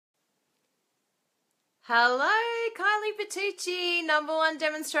Hello, Kylie Bertucci, #1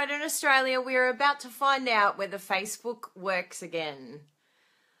 demonstrator in Australia. We're about to find out whether Facebook works again.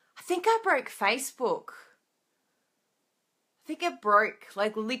 I think I broke Facebook. I think it broke,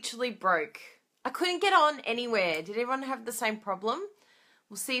 like literally broke. I couldn't get on anywhere. Did everyone have the same problem?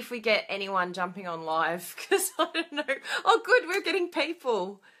 We'll see if we get anyone jumping on live because I don't know. Oh, good, we're getting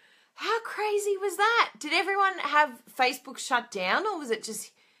people. How crazy was that? Did everyone have Facebook shut down or was it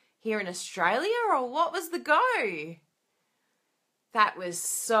just here in Australia or what was the go? That was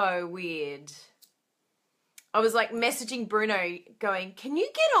so weird. I was like messaging Bruno going, can you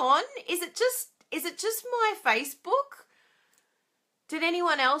get on? Is it just my Facebook? Did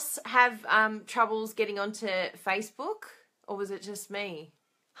anyone else have troubles getting onto Facebook or was it just me?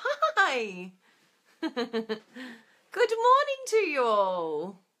 Hi. Good morning to you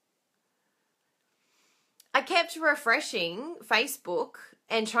all. I kept refreshing Facebook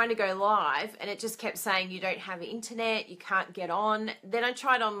and trying to go live and it just kept saying you don't have internet, you can't get on. Then I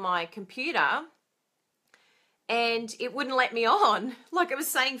tried on my computer and it wouldn't let me on. Like it was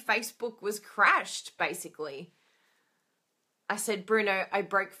saying Facebook was crashed basically. I said, Bruno, I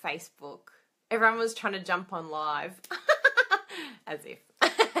broke Facebook. Everyone was trying to jump on live. As if.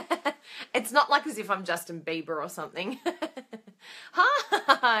 It's not like as if I'm Justin Bieber or something.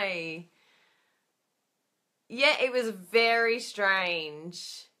 Hi. Yeah, it was very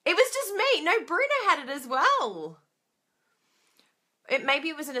strange. It was just me. No, Bruno had it as well. Maybe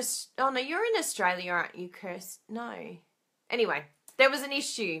it was oh no, you're in Australia, aren't you, Kirst? No. Anyway, there was an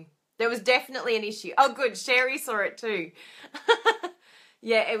issue. There was definitely an issue. Oh, good. Sherry saw it too.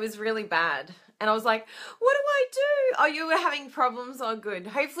 Yeah, it was really bad. And I was like, what do I do? Oh, you were having problems? Oh, good.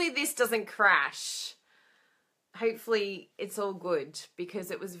 Hopefully this doesn't crash. Hopefully it's all good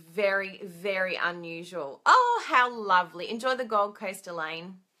because it was very, very unusual. Oh, how lovely. Enjoy the Gold Coast,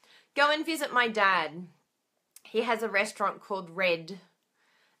 Elaine. Go and visit my dad. He has a restaurant called Red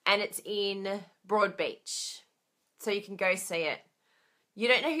and it's in Broadbeach. So you can go see it. You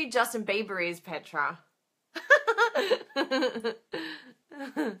don't know who Justin Bieber is, Petra.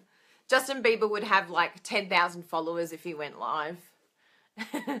 Justin Bieber would have like 10,000 followers if he went live.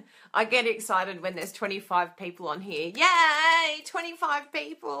 I get excited when there's 25 people on here. Yay, 25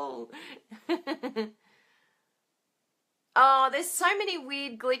 people. Oh, there's so many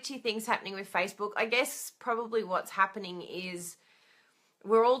weird glitchy things happening with Facebook. I guess probably what's happening is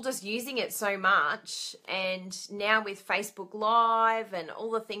we're all just using it so much, and now with Facebook Live and all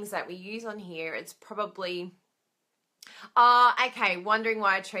the things that we use on here, it's probably... Oh, okay, wondering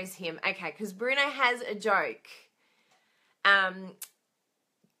why I chose him. Okay, because Bruno has a joke.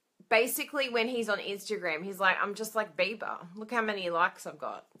 Basically, when he's on Instagram, he's like, I'm just like Bieber. Look how many likes I've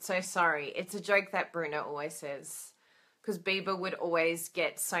got. So sorry. It's a joke that Bruno always says. Because Bieber would always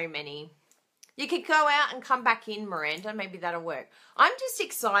get so many. You could go out and come back in, Miranda. Maybe that'll work. I'm just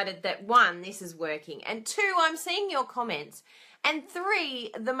excited that, 1, this is working. And 2, I'm seeing your comments. And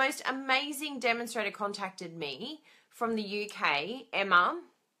 3, the most amazing demonstrator contacted me from the UK, Emma.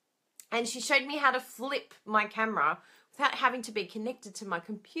 And she showed me how to flip my camera without having to be connected to my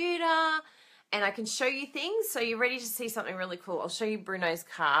computer. And I can show you things. So you're ready to see something really cool. I'll show you Bruno's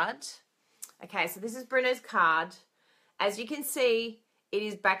card. Okay, so this is Bruno's card. As you can see, it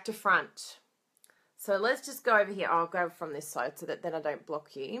is back to front. So let's just go over here. I'll go from this side so that then I don't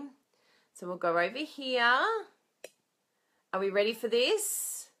block you. So we'll go over here. Are we ready for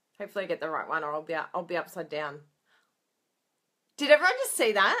this? Hopefully I get the right one or I'll be upside down. Did everyone just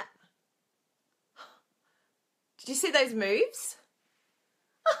see that? Did you see those moves?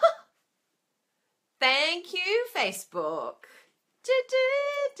 Thank you, Facebook.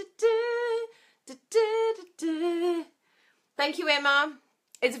 Thank you, Emma.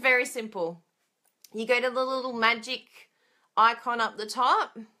 It's very simple. You go to the little magic icon up the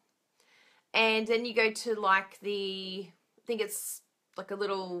top and then you go to like I think it's like a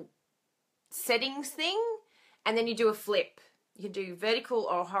little settings thing, and then you do a flip. You can do vertical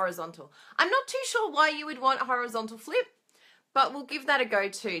or horizontal. I'm not too sure why you would want a horizontal flip, but we'll give that a go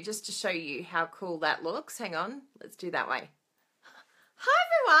too, just to show you how cool that looks. Hang on, let's do that way. Hi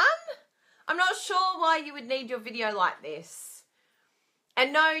everyone! I'm not sure why you would need your video like this.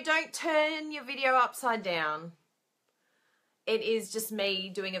 And no, don't turn your video upside down. It is just me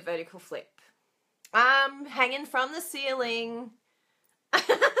doing a vertical flip. Hanging from the ceiling.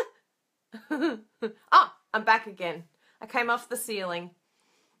 Oh, I'm back again. I came off the ceiling.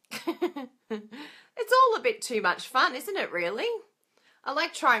 It's all a bit too much fun, isn't it, really? I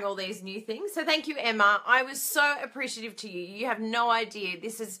like trying all these new things. So thank you, Emma. I was so appreciative to you. You have no idea.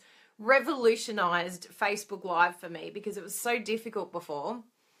 This has revolutionized Facebook Live for me because it was so difficult before.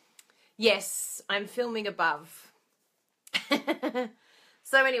 Yes, I'm filming above.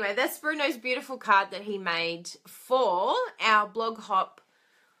 So anyway, that's Bruno's beautiful card that he made for our blog hop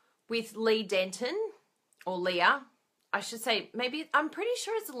with Lee Denton, or Leah. I should say, maybe, I'm pretty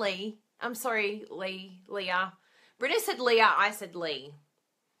sure it's Lee. I'm sorry, Leah. Bruno said Leah, I said Lee.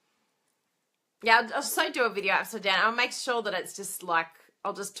 Yeah, I'll also do a video upside down. I'll make sure that it's just like,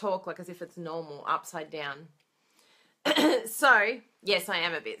 I'll just talk like as if it's normal, upside down. So, yes, I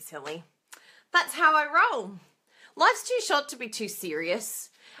am a bit silly. That's how I roll. Life's too short to be too serious.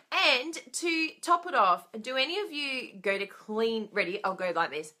 And to top it off, do any of you go to clean, ready, I'll go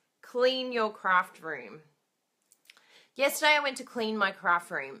like this, clean your craft room? Yesterday I went to clean my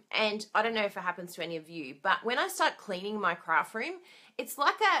craft room, and I don't know if it happens to any of you, but when I start cleaning my craft room, it's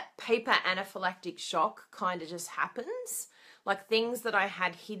like a paper anaphylactic shock kind of just happens. Like things that I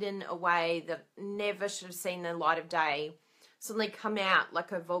had hidden away that never should have seen the light of day suddenly come out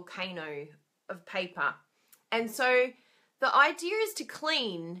like a volcano of paper. And so the idea is to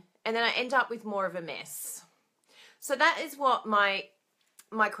clean, and then I end up with more of a mess. So that is what my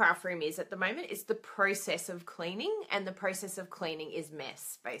craft room is at the moment. It's the process of cleaning, and the process of cleaning is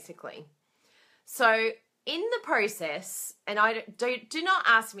mess, basically. So in the process, and I do not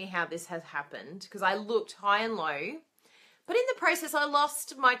ask me how this has happened, because I looked high and low, but in the process I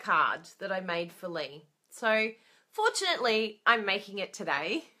lost my card that I made for Lee. So fortunately I'm making it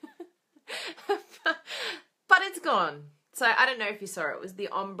today, but it's gone. So I don't know if you saw it. It was the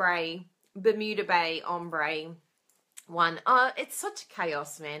ombre, Bermuda Bay ombre one. Oh, it's such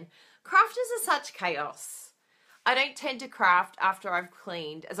chaos, man. Crafters are such chaos. I don't tend to craft after I've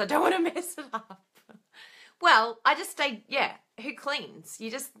cleaned, as I don't want to mess it up. Well, I just stay, yeah, who cleans? You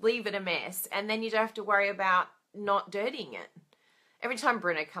just leave it a mess, and then you don't have to worry about not dirtying it. Every time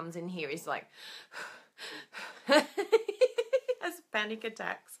Bruno comes in here, he's like, he has panic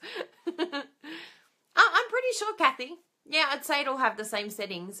attacks. I'm pretty sure, Kathy. Yeah, I'd say it'll have the same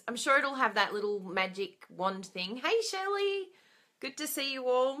settings. I'm sure it'll have that little magic wand thing. Hey, Shelley. Good to see you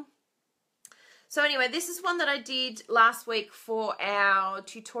all. So anyway, this is one that I did last week for our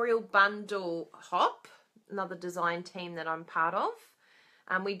tutorial bundle hop, another design team that I'm part of.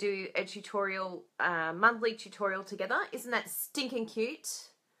 We do a tutorial, monthly tutorial together. Isn't that stinking cute?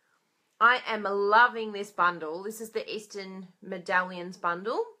 I am loving this bundle. This is the Eastern Medallions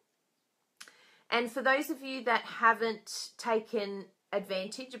bundle. And for those of you that haven't taken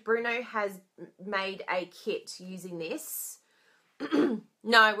advantage, Bruno has made a kit using this.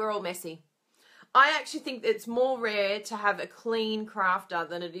 No, we're all messy. I actually think it's more rare to have a clean crafter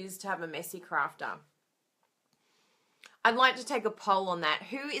than it is to have a messy crafter. I'd like to take a poll on that.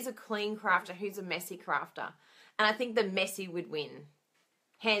 Who is a clean crafter? Who's a messy crafter? And I think the messy would win.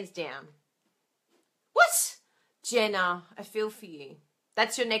 Hands down. What? Jenna, I feel for you.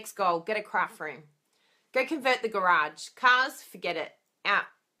 That's your next goal. Get a craft room. Go convert the garage. Cars, forget it.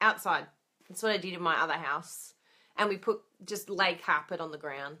 Outside. That's what I did in my other house. And we just lay carpet on the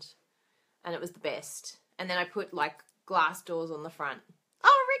ground. And it was the best. And then I put like glass doors on the front.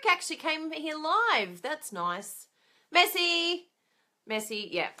 Oh, Rick actually came here live. That's nice. Messy. Messy,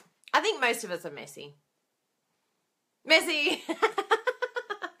 yeah. I think most of us are messy. Messy.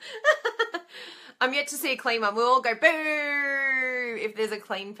 I'm yet to see a clean one. We'll all go boo if there's a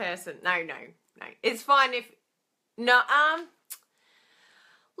clean person. No. It's fine if no.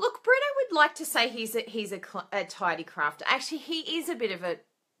 Look, Bruno would like to say he's a tidy crafter. Actually, he is a bit of a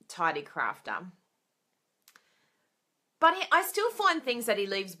tidy crafter. But I still find things that he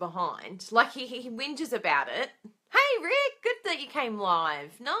leaves behind. Like he whinges about it. Hey, Rick, good that you came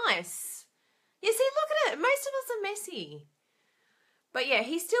live. Nice. You see, look at it. Most of us are messy. But yeah,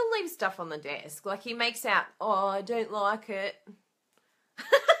 he still leaves stuff on the desk. Like he makes out, oh, I don't like it.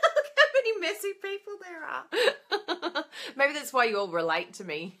 Look how many messy people there are. Maybe that's why you all relate to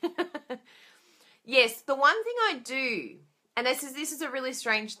me. Yes, the one thing I do, and this is a really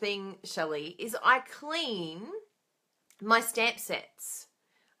strange thing, Shelley, is I clean my stamp sets.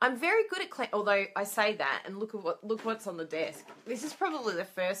 I'm very good at cleaning, although I say that, and look what's on the desk. This is probably the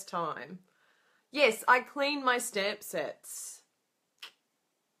first time. Yes, I clean my stamp sets.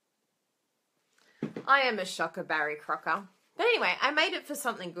 I am a shocker, Barry Crocker. But anyway, I made it for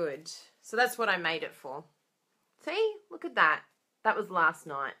something good. So that's what I made it for. See? Look at that. That was last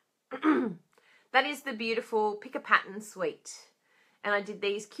night. That is the beautiful Pick a Pattern suite. And I did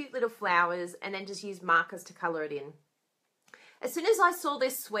these cute little flowers and then just used markers to colour it in. As soon as I saw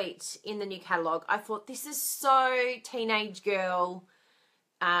this suite in the new catalogue, I thought, this is so teenage girl,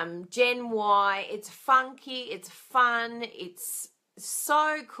 Gen Y. It's funky, it's fun, it's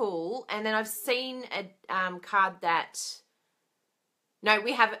so cool. And then I've seen a card that No,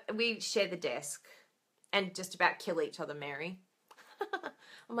 we share the desk and just about kill each other, Mary.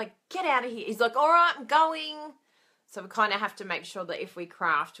 I'm like, get out of here. He's like, all right, I'm going. So we kind of have to make sure that if we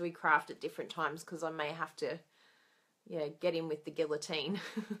craft at different times, because I may have to, get him with the guillotine.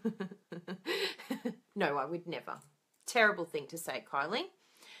 No, I would never. Terrible thing to say, Kylie.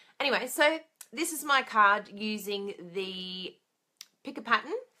 Anyway, so this is my card using the pick a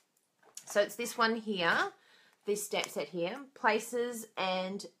pattern. So it's this one here, this stamp set here, Pieces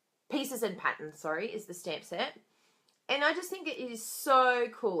and Patterns, sorry, is the stamp set. And I just think it is so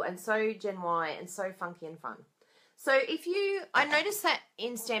cool and so Gen Y and so funky and fun. So I noticed that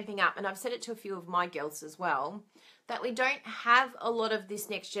in Stampin' Up, and I've said it to a few of my girls as well, that we don't have a lot of this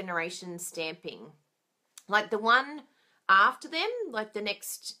next generation stamping. Like the one after them, like the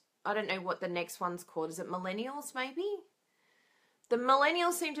next, I don't know what the next one's called. Is it millennials maybe? The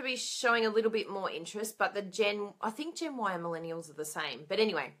millennials seem to be showing a little bit more interest, but I think Gen Y and millennials are the same. But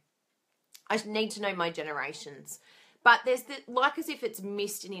anyway, I need to know my generations. But there's like as if it's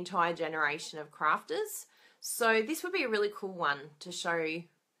missed an entire generation of crafters. So this would be a really cool one to show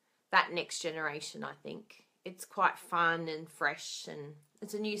that next generation, I think. It's quite fun and fresh, and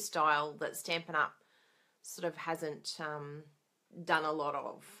it's a new style that Stampin' Up sort of hasn't done a lot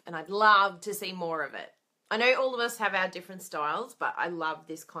of. And I'd love to see more of it. I know all of us have our different styles, but I love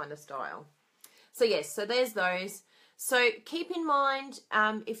this kind of style. So yes, so there's those. So keep in mind,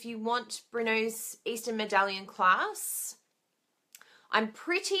 if you want Bruno's Easter Medallion class, I'm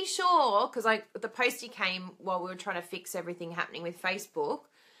pretty sure, because the postie came while we were trying to fix everything happening with Facebook,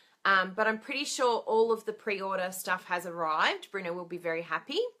 but I'm pretty sure all of the pre-order stuff has arrived. Bruno will be very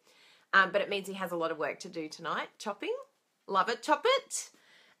happy, but it means he has a lot of work to do tonight, chopping. Love it, chop it.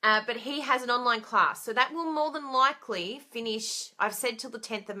 But he has an online class, so that will more than likely finish, I've said till the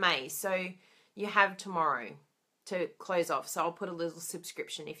 10th of May, so you have tomorrow to close off. So I'll put a little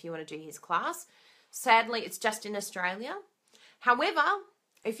subscription if you want to do his class. Sadly, it's just in Australia. However,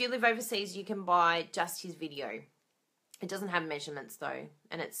 if you live overseas, you can buy just his video. It doesn't have measurements though,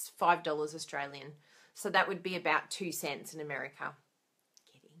 and it's $5 Australian. So that would be about 2 cents in America.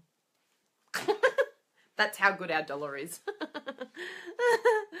 Kidding. That's how good our dollar is.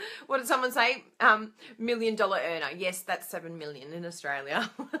 What did someone say? $1 million earner. Yes, that's 7 million in Australia.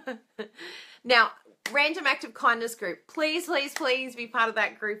 Now, Random Act of Kindness group. Please, please, please be part of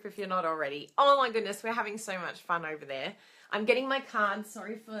that group if you're not already. Oh my goodness, we're having so much fun over there. I'm getting my cards.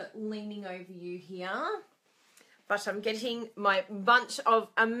 Sorry for leaning over you here. But I'm getting my bunch of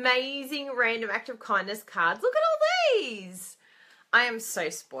amazing Random Act of Kindness cards. Look at all these. I am so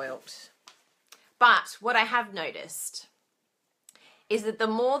spoilt. But what I have noticed is that the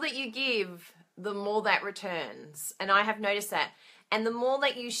more that you give, the more that returns. And I have noticed that. And the more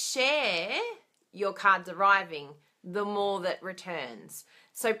that you share your cards arriving, the more that returns.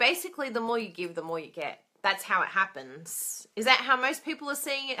 So basically, the more you give, the more you get. That's how it happens. Is that how most people are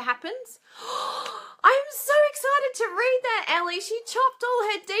seeing it happens? I'm so excited to read that, Ellie. She chopped all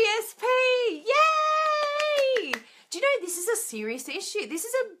her DSP. Yay! Do you know, this is a serious issue. This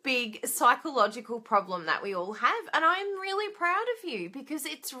is a big psychological problem that we all have. And I'm really proud of you because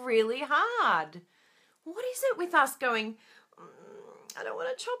it's really hard. What is it with us going, I don't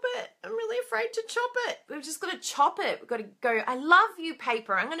want to chop it. I'm really afraid to chop it. We've just got to chop it. We've got to go, I love you,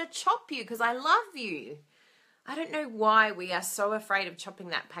 paper. I'm going to chop you because I love you. I don't know why we are so afraid of chopping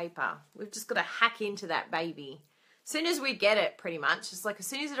that paper. We've just got to hack into that baby. As soon as we get it, pretty much, it's like as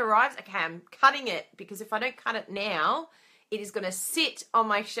soon as it arrives, okay, I'm cutting it because if I don't cut it now, it is going to sit on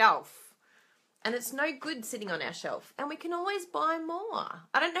my shelf. And it's no good sitting on our shelf. And we can always buy more.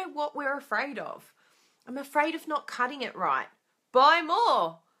 I don't know what we're afraid of. I'm afraid of not cutting it right. Buy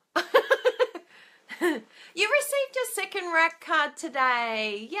more. You received your second rack card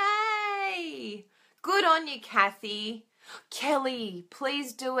today. Yay. Good on you, Kathy. Kelly,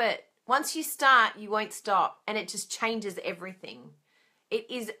 please do it. Once you start, you won't stop. And it just changes everything. It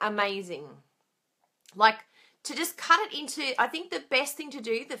is amazing. Like, to just cut it into, I think the best thing to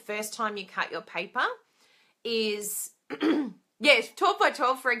do the first time you cut your paper is, yes, 12 by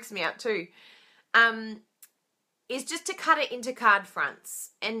 12 freaks me out too. Is just to cut it into card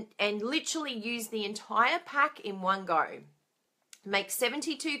fronts and literally use the entire pack in one go. Make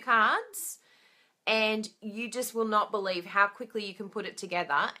 72 cards and you just will not believe how quickly you can put it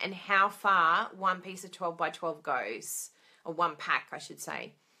together and how far one piece of 12 by 12 goes, or one pack, I should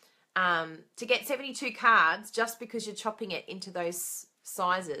say. To get 72 cards just because you're chopping it into those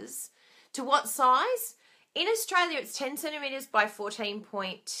sizes. To what size? In Australia, it's 10 centimetres by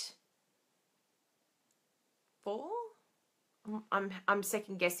 14.4. I'm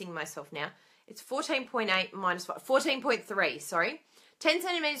second guessing myself now. It's 14.8 minus 5, 14.3, sorry. 10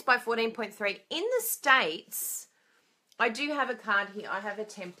 centimeters by 14.3. In the States, I do have a card here. I have a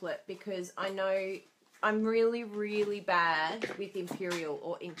template because I know I'm really, really bad with imperial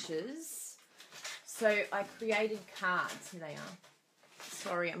or inches. So I created cards. Here they are.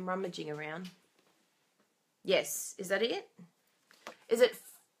 Sorry, I'm rummaging around. Yes, is that it? Is it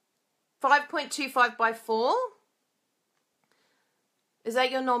 5.25 by 4? Is that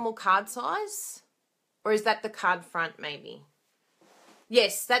your normal card size? Or is that the card front maybe?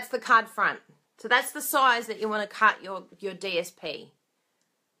 Yes, that's the card front. So that's the size that you want to cut your DSP.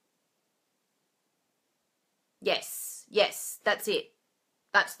 Yes, yes, that's it.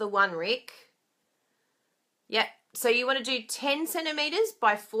 That's the one, Rick. Yep. So you want to do 10 centimeters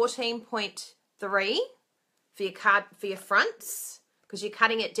by 14.3 for your card, for your fronts, because you're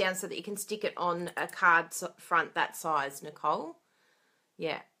cutting it down so that you can stick it on a card front that size, Nicole.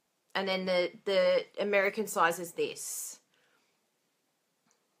 Yeah. And then the American size is this.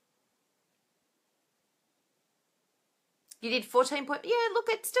 You did 14 point, yeah, look,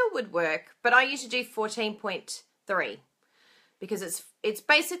 it still would work, but I usually do 14.3 because it's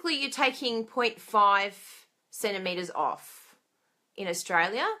basically you're taking 0.5 centimeters off in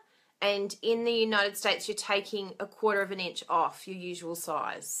Australia, and in the United States you're taking 1/4 of an inch off your usual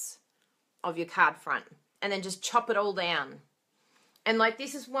size of your card front, and then just chop it all down. And like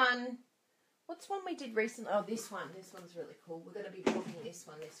this is one, what's one we did recently? Oh, this one's really cool. We're going to be talking this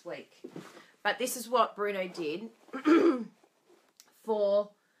one this week. But this is what Bruno did for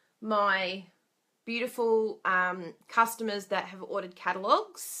my beautiful customers that have ordered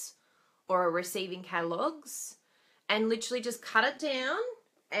catalogs or are receiving catalogs, and literally just cut it down,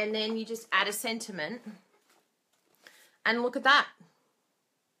 and then you just add a sentiment, and look at that.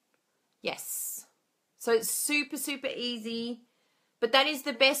 Yes. So it's super, super easy, but that is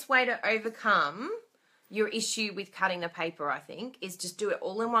the best way to overcome your issue with cutting the paper, I think, is just do it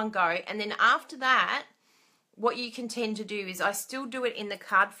all in one go. And then after that, what you can tend to do is I still do it in the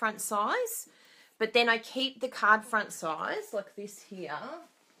card front size, but then I keep the card front size like this here.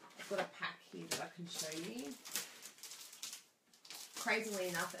 I've got a pack here that I can show you. Crazily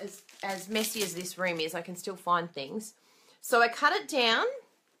enough, as messy as this room is, I can still find things. So I cut it down,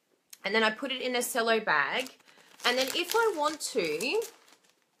 and then I put it in a cello bag. And then if I want to,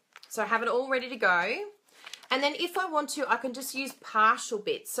 so I have it all ready to go. And then if I want to, I can just use partial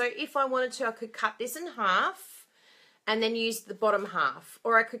bits. So if I wanted to, I could cut this in half and then use the bottom half.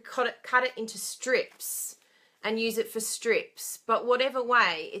 Or I could cut it into strips and use it for strips. But whatever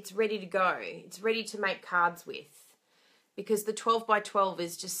way, it's ready to go. It's ready to make cards with. Because the 12 by 12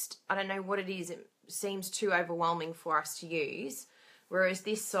 is just, I don't know what it is. It seems too overwhelming for us to use. Whereas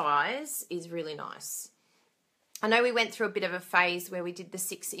this size is really nice. I know we went through a bit of a phase where we did the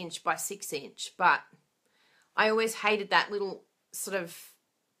 6 inch by 6 inch, but I always hated that little sort of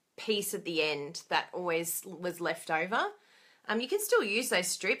piece at the end that always was left over. You can still use those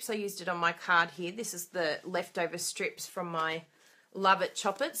strips. I used it on my card here. This is the leftover strips from my Love It,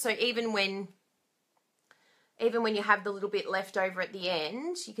 Chop It. So even when you have the little bit left over at the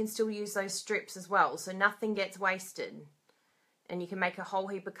end, you can still use those strips as well. So nothing gets wasted. And you can make a whole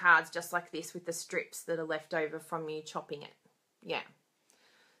heap of cards just like this with the strips that are left over from you chopping it. Yeah.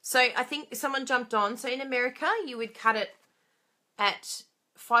 So I think someone jumped on. So in America, you would cut it at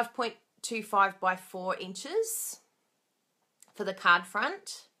 5.25 by 4 inches for the card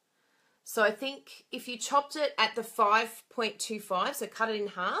front. So I think if you chopped it at the 5.25, so cut it in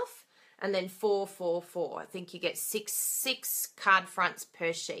half, and then 4, 4, 4, I think you get six card fronts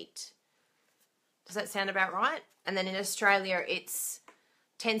per sheet. Does that sound about right? And then in Australia, it's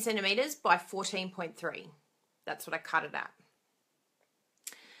 10 centimeters by 14.3. That's what I cut it at.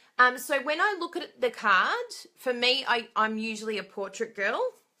 So when I look at the card, for me, I'm usually a portrait girl,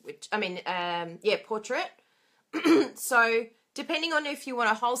 portrait. So depending on if you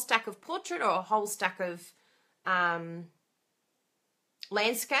want a whole stack of portrait or a whole stack of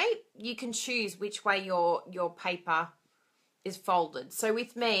landscape, you can choose which way your paper is folded. So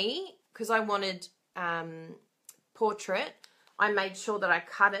with me, because I wanted portrait, I made sure that I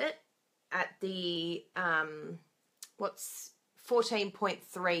cut it at the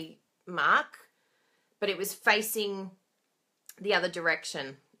 14.3 mark, but it was facing the other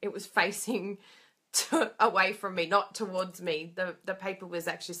direction. It was facing away from me, not towards me. The paper was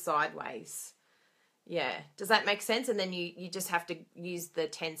actually sideways. Yeah, does that make sense? And then you just have to use the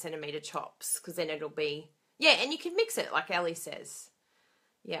 10 centimeter chops, because then it'll be, yeah, and you can mix it like Ellie says.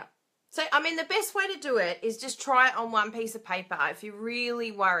 Yeah. So, I mean, the best way to do it is just try it on one piece of paper. If you're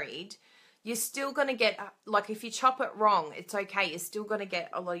really worried, you're still going to get, like if you chop it wrong, it's okay. You're still going to get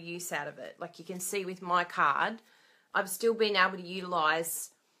a lot of use out of it. Like you can see with my card, I've still been able to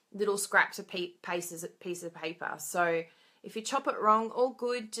utilize little scraps of piece of paper. So if you chop it wrong, all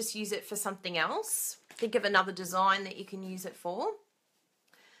good, just use it for something else. Think of another design that you can use it for.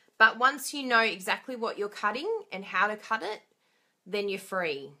 But once you know exactly what you're cutting and how to cut it, then you're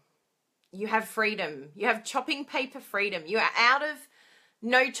free. You have freedom. You have chopping paper freedom. You are out of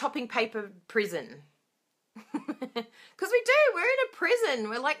no chopping paper prison. Because we do. We're in a prison.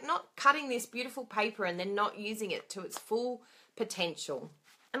 We're like not cutting this beautiful paper and then not using it to its full potential.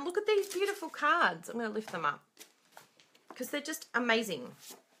 And look at these beautiful cards. I'm going to lift them up because they're just amazing.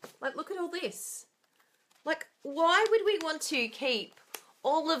 Like, look at all this. Like, why would we want to keep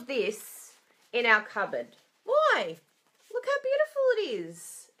all of this in our cupboard? Why? Look how beautiful it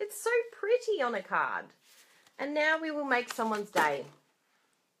is. It's so pretty on a card. And now we will make someone's day.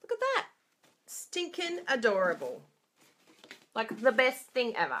 Look at that. Stinking adorable. Like the best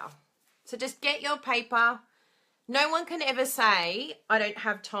thing ever. So just get your paper. No one can ever say, I don't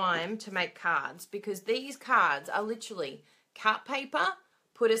have time to make cards, because these cards are literally cut paper,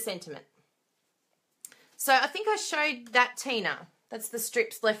 put a sentiment. So I think I showed that, Tina. That's the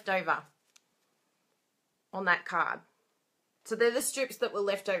strips left over on that card. So they're the strips that were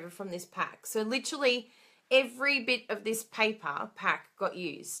left over from this pack. So literally every bit of this paper pack got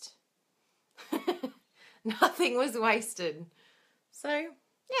used. Nothing was wasted. So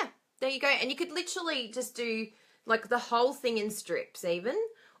yeah, there you go. And you could literally just do like the whole thing in strips even.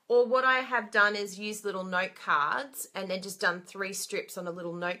 Or what I have done is use little note cards and then just done 3 strips on a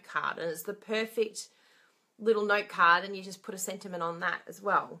little note card. And it's the perfect little note card, and you just put a sentiment on that as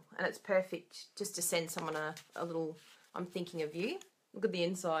well. And it's perfect just to send someone a little, I'm thinking of you. Look at the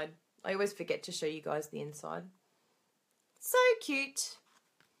inside. I always forget to show you guys the inside. So cute.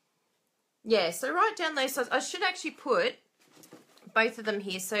 Yeah, so write down those size. I should actually put both of them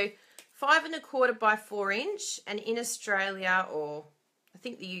here. So 5 1/4 by 4 inch, and in Australia, or I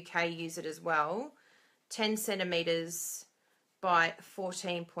think the UK use it as well, 10 centimeters by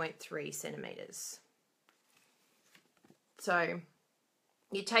 14.3 centimeters. So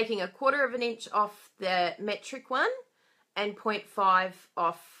you're taking 1/4 inch off the metric one and 0.5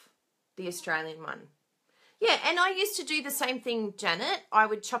 off the Australian one. Yeah, and I used to do the same thing, Janet. I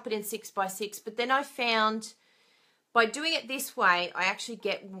would chop it in 6 by 6, but then I found by doing it this way, I actually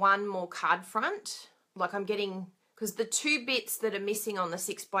get one more card front. Like I'm getting, because the 2 bits that are missing on the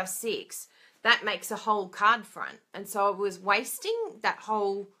 6 by 6, that makes a whole card front. And so I was wasting that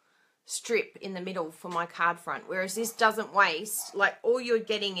whole strip in the middle for my card front, whereas this doesn't waste. Like all you're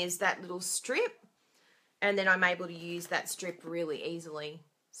getting is that little strip, and then I'm able to use that strip really easily.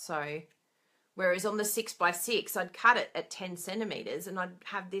 So whereas on the 6 by 6, I'd cut it at 10 centimeters and I'd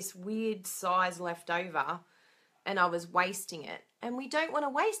have this weird size left over and I was wasting it. And we don't want to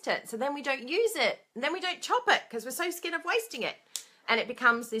waste it. So then we don't use it. And then we don't chop it because we're so scared of wasting it. And it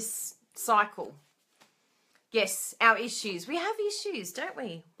becomes this cycle. Yes, our issues. We have issues, don't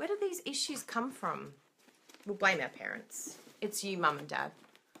we? Where do these issues come from? We'll blame our parents. It's you, mum and dad.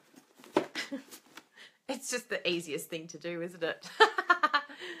 It's just the easiest thing to do, isn't it?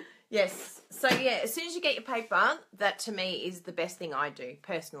 Yes. So, yeah, as soon as you get your paper, that to me is the best thing I do,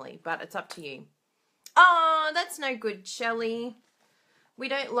 personally. But it's up to you. Oh, that's no good, Shelley. We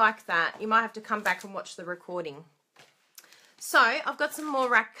don't like that. You might have to come back and watch the recording. So, I've got some more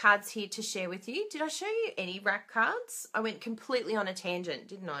rack cards here to share with you. Did I show you any rack cards? I went completely on a tangent,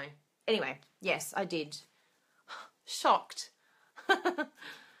 didn't I? Anyway, yes, I did. Shocked.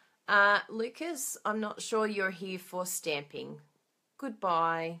 Lucas, I'm not sure you're here for stamping.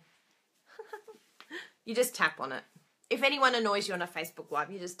 Goodbye. You just tap on it. If anyone annoys you on a Facebook Live,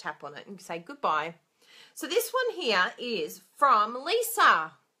 you just tap on it and say goodbye. So this one here is from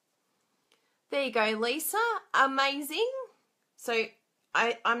Lisa. There you go, Lisa. Amazing. So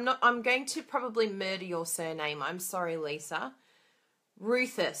I'm going to probably murder your surname. I'm sorry, Lisa.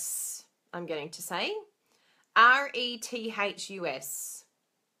 Ruthus, I'm going to say. Rethus.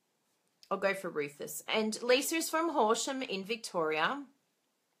 I'll go for Ruthus. And Lisa is from Horsham in Victoria.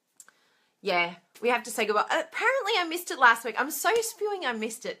 Yeah, we have to say goodbye. Apparently I missed it last week. I'm so spewing I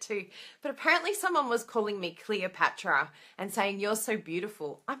missed it too. But apparently someone was calling me Cleopatra and saying, you're so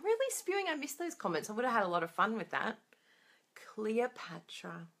beautiful. I'm really spewing I missed those comments. I would have had a lot of fun with that.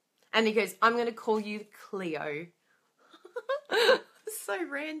 Cleopatra. And he goes, I'm going to call you Cleo. So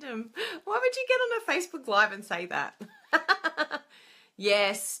random. Why would you get on a Facebook Live and say that?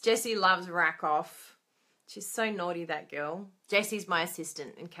 Yes, Jessie loves rack off. She's so naughty, that girl. Jessie's my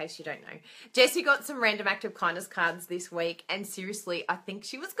assistant, in case you don't know. Jessie got some random act of kindness cards this week, and seriously, I think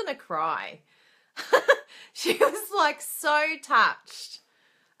she was going to cry. She was like so touched.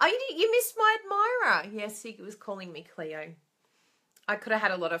 Oh, you missed my admirer. Yes, he was calling me Cleo. I could have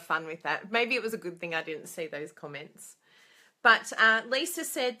had a lot of fun with that. Maybe it was a good thing I didn't see those comments. But Lisa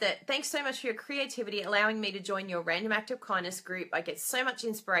said that, thanks so much for your creativity, allowing me to join your Random Act of Kindness group. I get so much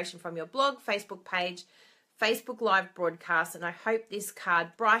inspiration from your blog, Facebook page, Facebook Live broadcast, and I hope this card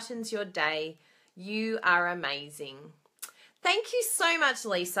brightens your day. You are amazing. Thank you so much,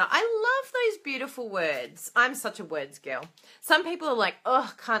 Lisa. I love those beautiful words. I'm such a words girl. Some people are like,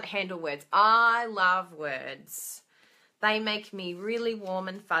 oh, can't handle words. I love words. They make me really warm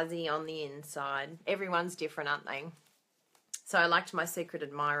and fuzzy on the inside. Everyone's different, aren't they? So I liked my secret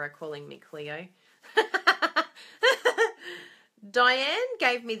admirer calling me Cleo. Diane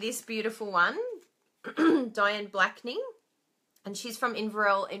gave me this beautiful one. Diane Blackney. And she's from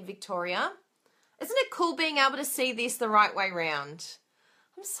Inverell in Victoria. Isn't it cool being able to see this the right way round?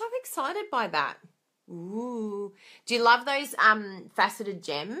 I'm so excited by that. Ooh. Do you love those faceted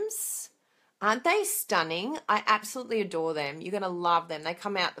gems? Aren't they stunning? I absolutely adore them. You're going to love them. They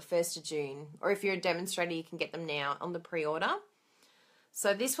come out the 1st of June. Or if you're a demonstrator, you can get them now on the pre-order.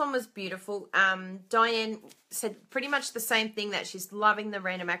 So this one was beautiful. Diane said pretty much the same thing, that she's loving the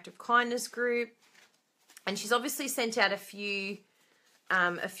Random Act of Kindness group. And she's obviously sent out a few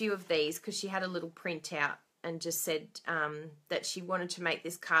of these because she had a little printout and just said that she wanted to make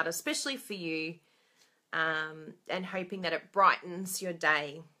this card especially for you, and hoping that it brightens your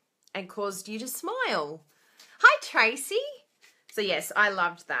day and caused you to smile. Hi, Tracy. So yes, I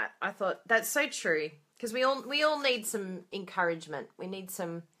loved that. I thought that's so true, because we all need some encouragement. We need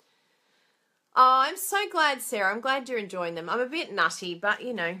some. Oh, I'm so glad, Sarah. I'm glad you're enjoying them. I'm a bit nutty, but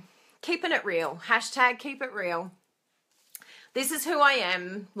you know, keeping it real. Hashtag keep it real. This is who I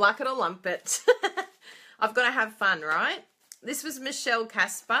am. Like it or lump it. I've got to have fun, right? This was Michelle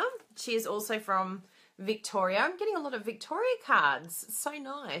Casper. She is also from Victoria. I'm getting a lot of Victoria cards. It's so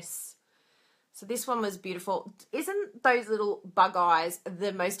nice. So this one was beautiful. Isn't those little bug eyes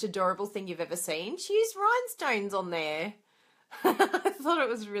the most adorable thing you've ever seen? She used rhinestones on there. I thought it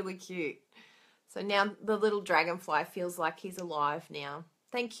was really cute. So now the little dragonfly feels like he's alive now.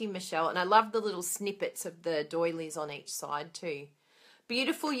 Thank you, Michelle. And I love the little snippets of the doilies on each side too.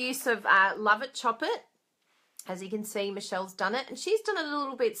 Beautiful use of Love It, Chop It. As you can see, Michelle's done it. And she's done it a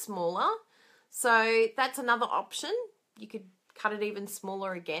little bit smaller. So that's another option. You could cut it even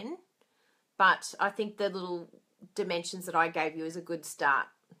smaller again. But I think the little dimensions that I gave you is a good start.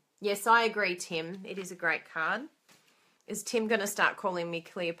 Yes, I agree, Tim. It is a great card. Is Tim going to start calling me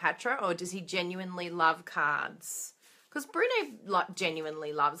Cleopatra, or does he genuinely love cards? Because Bruno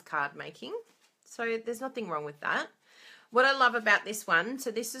genuinely loves card making. So there's nothing wrong with that. What I love about this one, so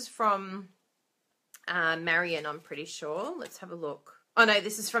this is from Marion, I'm pretty sure. Let's have a look. Oh, no,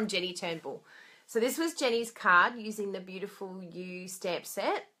 this is from Jenny Turnbull. So this was Jenny's card using the beautiful U stamp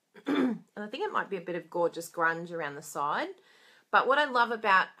set. And I think it might be a bit of gorgeous grunge around the side. But what I love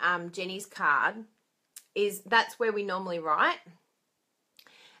about Jenny's card is that's where we normally write.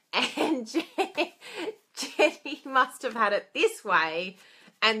 And Jenny must have had it this way.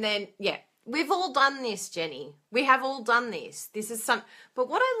 And then, yeah, we've all done this, Jenny. We have all done this. This is some. But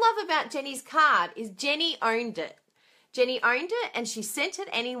what I love about Jenny's card is Jenny owned it. Jenny owned it and she sent it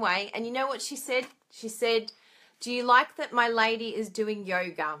anyway. And you know what she said? She said, do you like that my lady is doing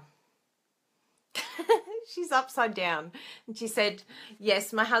yoga? She's upside down. And she said,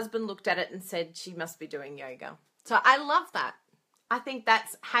 yes, my husband looked at it and said she must be doing yoga. So I love that. I think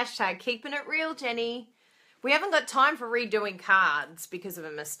that's hashtag keeping it real, Jenny. We haven't got time for redoing cards because of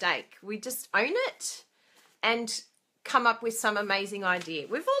a mistake. We just own it and come up with some amazing idea.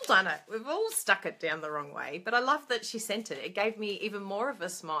 We've all done it. We've all stuck it down the wrong way. But I love that she sent it. It gave me even more of a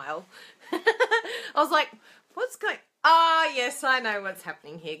smile. I was like, what's going... Oh, yes, I know what's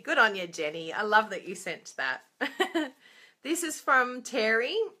happening here. Good on you, Jenny. I love that you sent that. This is from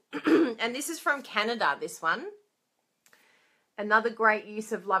Terry, and this is from Canada, this one. Another great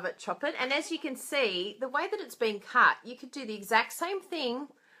use of Love It, Chop It. And as you can see, the way that it's been cut, you could do the exact same thing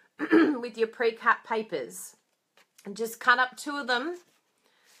with your pre-cut papers. And just cut up 2 of them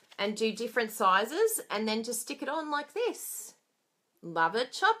and do different sizes and then just stick it on like this. Love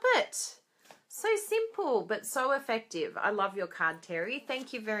it, chop it. So simple, but so effective. I love your card, Terry.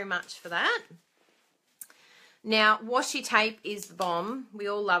 Thank you very much for that. Now, washi tape is the bomb. We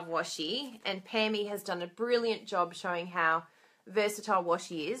all love washi. And Pammy has done a brilliant job showing how versatile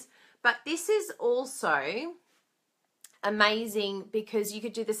washi is. But this is also amazing because you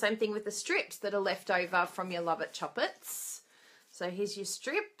could do the same thing with the strips that are left over from your Love It, Chop It's. So here's your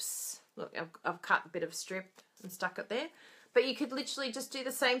strips. Look, I've cut a bit of strip and stuck it there. But you could literally just do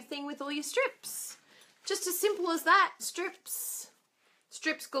the same thing with all your strips. Just as simple as that, strips.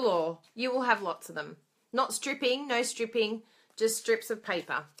 Strips galore. You will have lots of them. Not stripping, no stripping, just strips of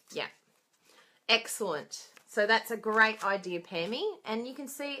paper. Yeah. Excellent. So that's a great idea, Pammy. And you can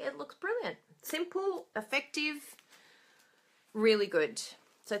see it looks brilliant. Simple, effective, really good.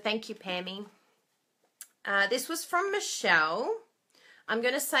 So thank you, Pammy. This was from Michelle. I'm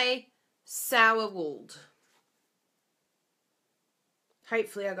going to say sour wooled.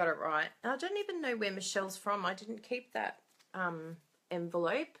 Hopefully I got it right. I don't even know where Michelle's from. I didn't keep that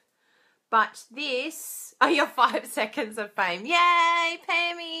envelope. But this... Oh, your 5 seconds of fame. Yay,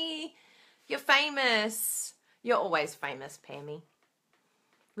 Pammy! You're famous. You're always famous, Pammy.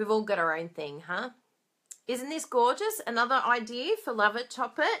 We've all got our own thing, huh? Isn't this gorgeous? Another idea for Love It,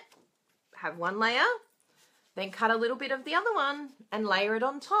 Top It. Have one layer. Then cut a little bit of the other one and layer it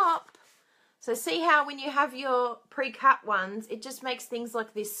on top. So see how when you have your pre-cut ones, it just makes things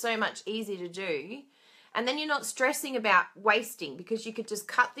like this so much easier to do. And then you're not stressing about wasting because you could just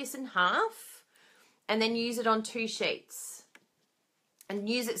cut this in half and then use it on 2 sheets. And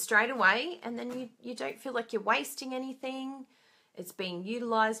use it straight away, and then you don't feel like you're wasting anything. It's being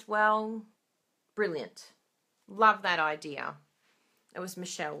utilized well. Brilliant. Love that idea. It was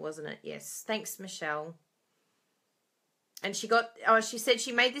Michelle, wasn't it? Yes. Thanks, Michelle. And she said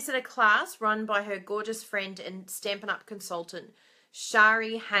she made this at a class run by her gorgeous friend and Stampin' Up! Consultant,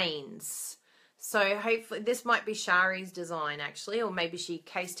 Shari Haynes. So hopefully, this might be Shari's design actually, or maybe she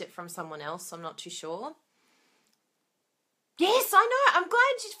cased it from someone else. I'm not too sure. Yes, I know. I'm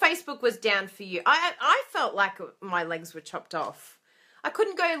glad Facebook was down for you. I felt like my legs were chopped off. I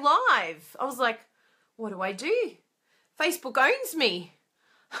couldn't go live. I was like, what do I do? Facebook owns me.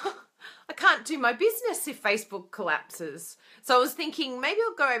 I can't do my business if Facebook collapses. So I was thinking maybe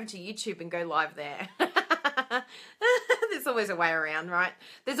I'll go over to YouTube and go live there. There's always a way around, right?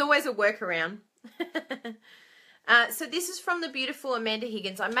 There's always a workaround. So this is from the beautiful Amanda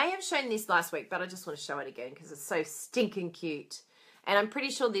Higgins. I may have shown this last week, but I just want to show it again because it's so stinking cute. And I'm pretty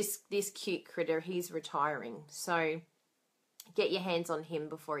sure this cute critter, he's retiring. So get your hands on him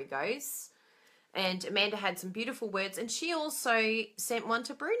before he goes. And Amanda had some beautiful words. And she also sent one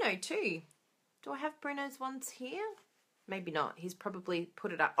to Bruno too. Do I have Bruno's ones here? Maybe not. He's probably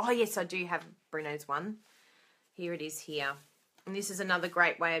put it up. Oh, yes, I do have Bruno's one. Here it is here. And this is another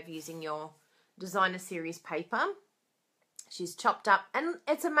great way of using your designer series paper. She's chopped up. And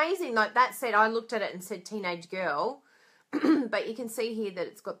it's amazing. Like that said, I looked at it and said teenage girl. But you can see here that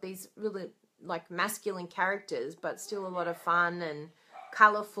it's got these really like masculine characters, but still a lot of fun and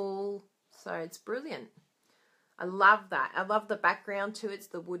colourful. So it's brilliant. I love that. I love the background too. It's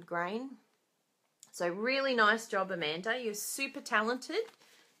the wood grain. So really nice job, Amanda. You're super talented.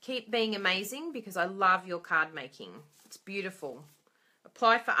 Keep being amazing because I love your card making. It's beautiful.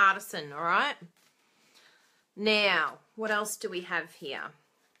 Apply for Artisan, all right? Now, what else do we have here?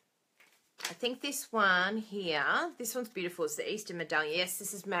 I think this one here, this one's beautiful. It's the Easter medallion. Yes,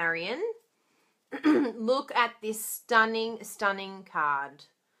 this is Marion. Look at this stunning, stunning card.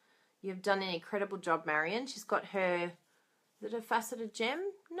 You've done an incredible job, Marion. She's got her, is it a faceted gem?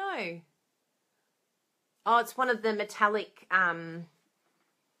 No. Oh, it's one of the metallic,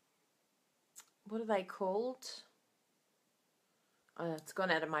 what are they called? Oh, it's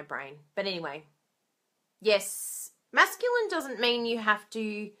gone out of my brain. But anyway, yes, masculine doesn't mean you have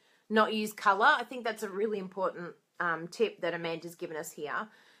to not use colour. I think that's a really important tip that Amanda's given us here.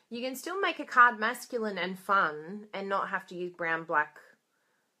 You can still make a card masculine and fun and not have to use brown, black.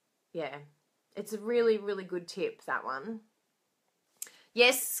 Yeah, it's a really, really good tip, that one.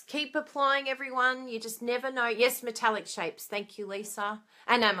 Yes, keep applying, everyone. You just never know. Yes, metallic shapes. Thank you, Lisa.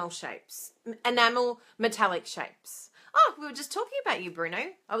 Enamel shapes. Enamel metallic shapes. Oh, we were just talking about you, Bruno.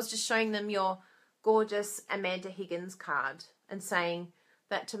 I was just showing them your gorgeous Amanda Higgins card and saying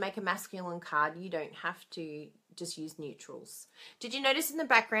that to make a masculine card, you don't have to just use neutrals. Did you notice in the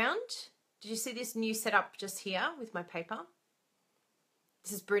background? Did you see this new setup just here with my paper?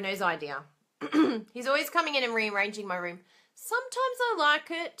 This is Bruno's idea. He's always coming in and rearranging my room. Sometimes I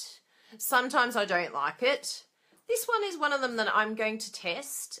like it. Sometimes I don't like it. This one is one of them that I'm going to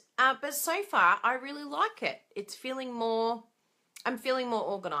test. But so far, I really like it. It's feeling more, I'm feeling more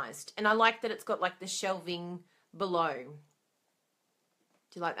organised. And I like that it's got like the shelving below. Do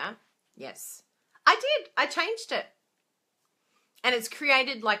you like that? Yes. I did. I changed it. And it's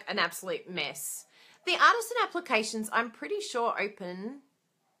created like an absolute mess. The Artisan applications, I'm pretty sure open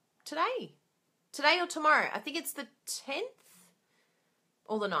today. Today or tomorrow. I think it's the 10th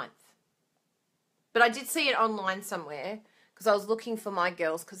or the 9th. But I did see it online somewhere because I was looking for my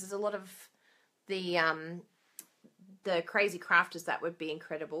girls because there's a lot of the crazy crafters that would be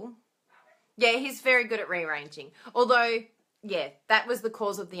incredible. Yeah, he's very good at rearranging. Although yeah, that was the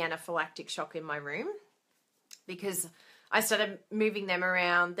cause of the anaphylactic shock in my room, because I started moving them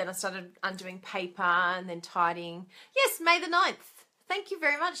around. Then I started undoing paper and then tidying. Yes, May the 9th. Thank you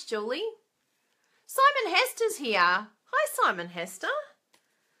very much, Julie. Simon Hester's here. Hi, Simon Hester.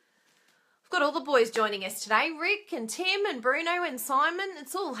 I've got all the boys joining us today. Rick and Tim and Bruno and Simon.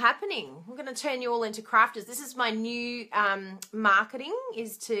 It's all happening. We're going to turn you all into crafters. This is my new marketing,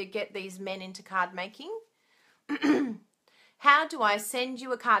 is to get these men into card making. How do I send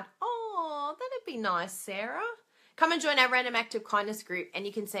you a card? Oh, that'd be nice, Sarah. Come and join our Random Act of Kindness group, and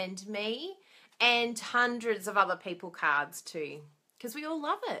you can send me and hundreds of other people cards too, because we all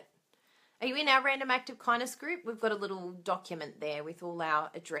love it. Are you in our Random Act of Kindness group? We've got a little document there with all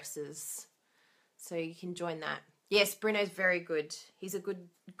our addresses, so you can join that. Yes, Bruno's very good. He's a good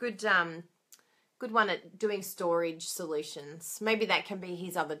one at doing storage solutions. Maybe that can be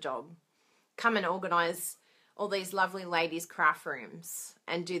his other job. Come and organise all these lovely ladies' craft rooms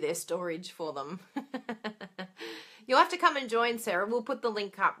and do their storage for them. You'll have to come and join, Sarah. We'll put the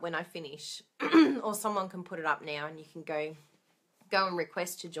link up when I finish, or someone can put it up now and you can go and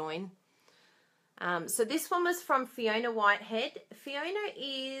request to join. So this one was from Fiona Whitehead. Fiona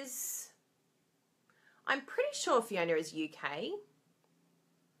is, I'm pretty sure Fiona is UK.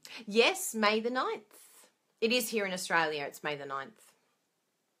 Yes, May the 9th. It is here in Australia. It's May the 9th.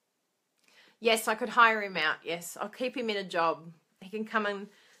 Yes, I could hire him out. Yes, I'll keep him in a job. He can come and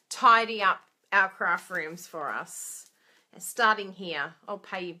tidy up our craft rooms for us. And starting here, I'll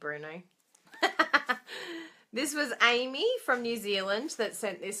pay you, Bruno. This was Amy from New Zealand that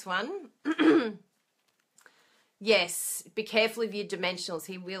sent this one. Yes, be careful of your dimensionals.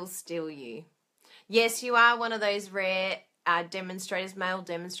 He will steal you. Yes, you are one of those rare demonstrators, male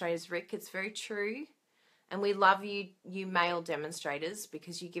demonstrators, Rick. It's very true. And we love you male demonstrators,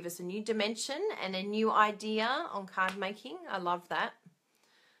 because you give us a new dimension and a new idea on card making. I love that.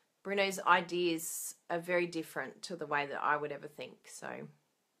 Bruno's ideas are very different to the way that I would ever think. So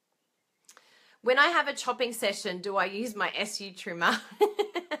when I have a chopping session, do I use my SU trimmer?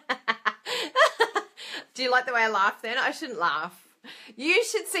 Do you like the way I laugh then? I shouldn't laugh. You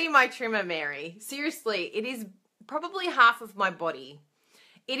should see my trimmer, Mary. Seriously, it is probably half of my body.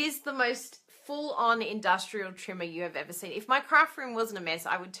 It is the most full-on industrial trimmer you have ever seen. If my craft room wasn't a mess,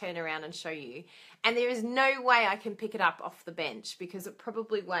 I would turn around and show you. And there is no way I can pick it up off the bench, because it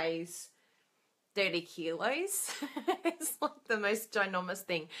probably weighs 30 kilos. It's like the most ginormous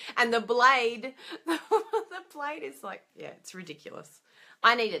thing. And the blade, the blade is like, yeah, it's ridiculous.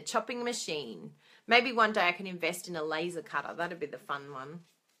 I need a chopping machine. Maybe one day I can invest in a laser cutter. That'd be the fun one.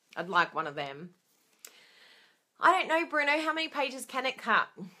 I'd like one of them. I don't know, Bruno, how many pages can it cut?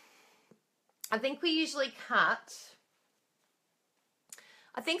 I think we usually cut,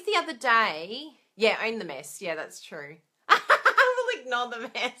 I think the other day, yeah, own the mess. Yeah, that's true. We'll ignore the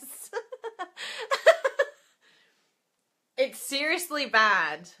mess. It's seriously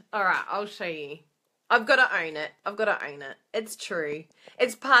bad. All right, I'll show you. I've got to own it. I've got to own it. It's true.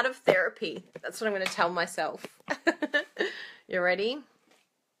 It's part of therapy. That's what I'm going to tell myself. You ready?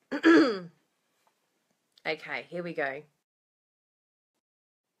 Okay, here we go.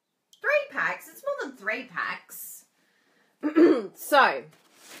 3 packs. It's more than 3 packs. So,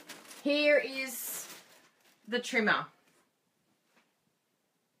 here is the trimmer.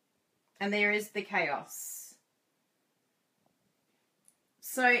 And there is the chaos.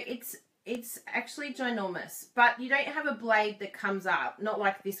 So, it's actually ginormous, but you don't have a blade that comes up, not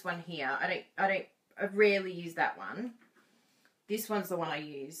like this one here. I rarely use that one. This one's the one I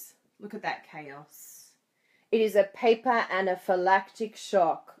use. Look at that chaos. It is a paper anaphylactic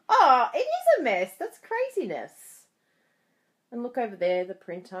shock. Oh, it is a mess. That's craziness. And look over there, the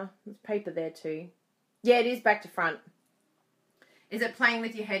printer. There's paper there too. Yeah, it is back to front. Is it playing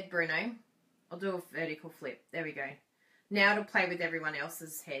with your head, Bruno? I'll do a vertical flip. There we go. Now it'll play with everyone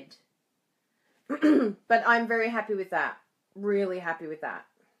else's head. But I'm very happy with that. Really happy with that.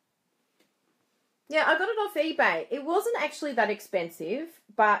 Yeah, I got it off eBay. It wasn't actually that expensive,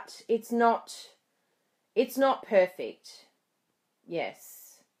 but it's not perfect.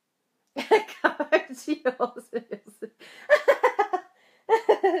 Yes. It's yours.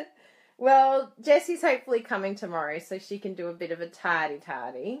 Well, Jessie's hopefully coming tomorrow, so she can do a bit of a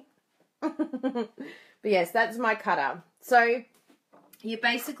tardy. But yes, that's my cutter. So you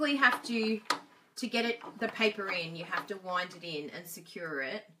basically have to get the paper in, you have to wind it in and secure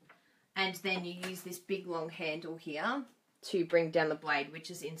it. And then you use this big long handle here to bring down the blade,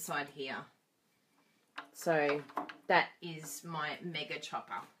 which is inside here. So that is my mega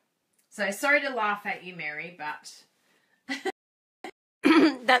chopper. So sorry to laugh at you, Mary, but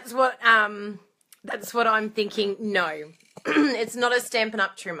that's what I'm thinking. No, It's not a Stampin'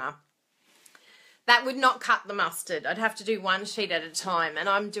 Up! Trimmer. That would not cut the mustard. I'd have to do one sheet at a time. And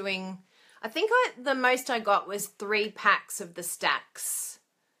I'm doing, I think the most I got was 3 packs of the stacks.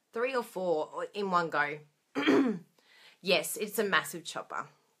 3 or 4 in one go. Yes, it's a massive chopper.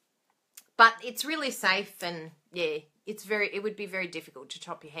 But it's really safe and, yeah, it would be very difficult to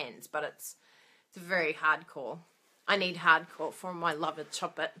chop your hands, but it's very hardcore. I need hardcore for my lover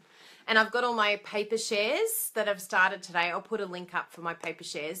chop it. And I've got all my paper shares that I've started today. I'll put a link up for my paper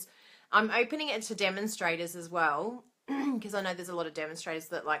shares. I'm opening it to demonstrators as well, because I know there's a lot of demonstrators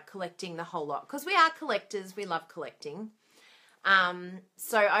that like collecting the whole lot. Because we are collectors. We love collecting.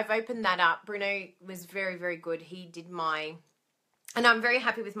 So I've opened that up. Bruno was very, very good. He did and I'm very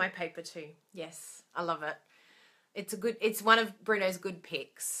happy with my paper too. Yes, I love it. It's one of Bruno's good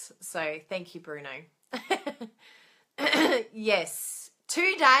picks. So thank you, Bruno. Yes,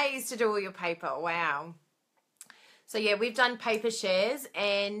 2 days to do all your paper. Wow. So yeah, we've done paper shares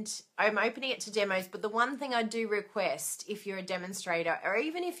and I'm opening it to demos. But the one thing I do request, if you're a demonstrator or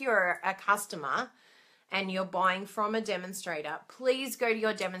even if you're a customer and you're buying from a demonstrator, please go to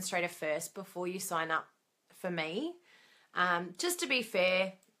your demonstrator first before you sign up for me. Just to be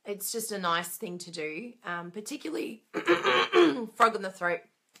fair, it's just a nice thing to do, particularly frog in the throat.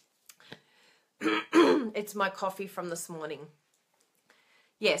 It's my coffee from this morning.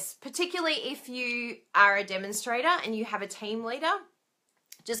 Yes, particularly if you are a demonstrator and you have a team leader,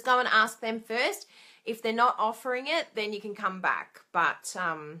 just go and ask them first. If they're not offering it, then you can come back. But,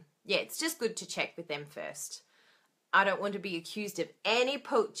 yeah, it's just good to check with them first. I don't want to be accused of any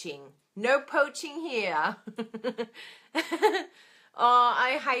poaching. No poaching here. Oh,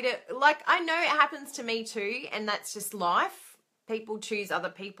 I hate it. Like, I know it happens to me too, and that's just life. People choose other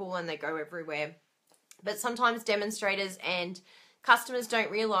people and they go everywhere. But sometimes demonstrators and customers don't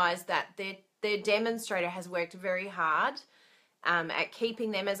realise that their demonstrator has worked very hard at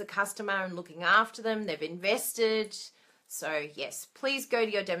keeping them as a customer and looking after them. They've invested. So, yes, please go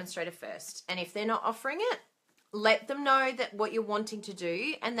to your demonstrator first. And if they're not offering it, let them know that what you're wanting to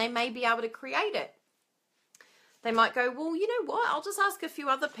do and they may be able to create it. They might go, well, you know what? I'll just ask a few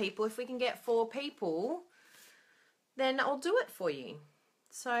other people. If we can get 4 people, then I'll do it for you.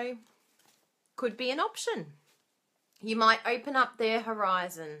 So, could be an option. You might open up their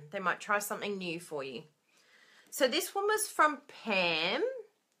horizon. They might try something new for you. So this one was from Pam.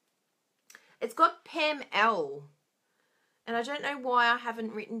 It's got Pam L. And I don't know why I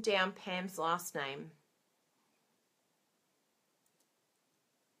haven't written down Pam's last name.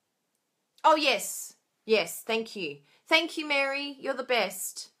 Oh, yes. Yes, thank you. Thank you, Mary. You're the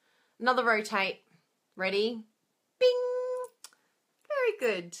best. Another rotate. Ready? Bing. Very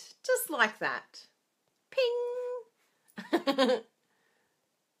good. Just like that. Ping.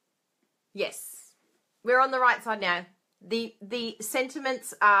 Yes. We're on the right side now. The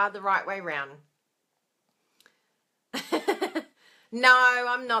sentiments are the right way round. No,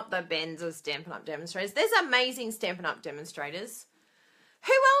 I'm not the Benz of Stampin' Up! Demonstrators. There's amazing Stampin' Up! Demonstrators.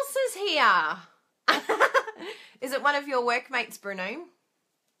 Who else is here? Is it one of your workmates, Bruno?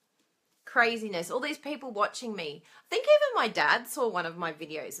 Craziness. All these people watching me. I think even my dad saw one of my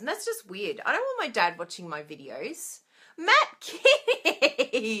videos, and that's just weird. I don't want my dad watching my videos. Matt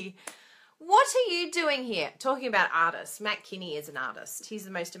Kinney! What are you doing here? Talking about artists. Matt Kinney is an artist. He's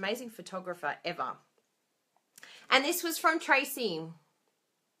the most amazing photographer ever. And this was from Tracy.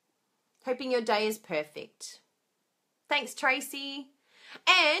 Hoping your day is perfect. Thanks, Tracy.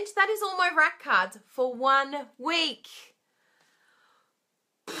 And that is all my rack cards for 1 week.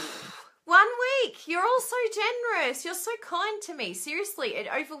 1 week. You're all so generous. You're so kind to me. Seriously, it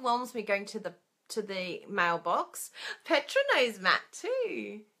overwhelms me going to the mailbox. Petra knows Matt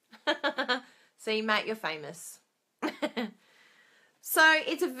too. See, Matt, you're famous. So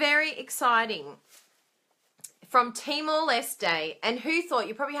it's very exciting. From Timor-Leste. And who thought?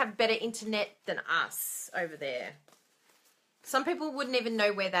 You probably have better internet than us over there. Some people wouldn't even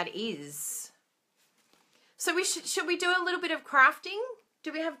know where that is. So should we do a little bit of crafting?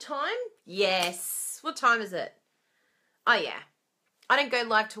 Do we have time? Yes. What time is it? Oh, yeah. I don't go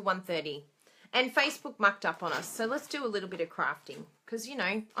live till 1:30. And Facebook mucked up on us. So let's do a little bit of crafting. Because, you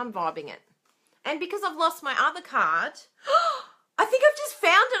know, I'm vibing it. And because I've lost my other card. I think I've just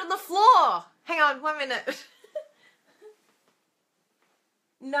found it on the floor. Hang on 1 minute.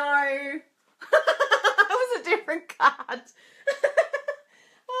 No. That was a different card.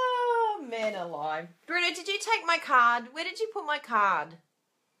 Oh, man alive. Bruno, did you take my card? Where did you put my card?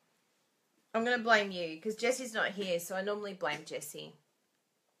 I'm going to blame you because Jessie's not here, so I normally blame Jessie.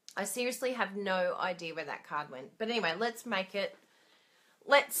 I seriously have no idea where that card went. But anyway, let's make it.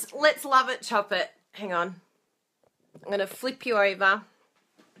 Let's love it, chop it. Hang on. I'm going to flip you over.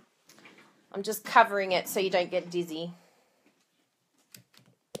 I'm just covering it so you don't get dizzy.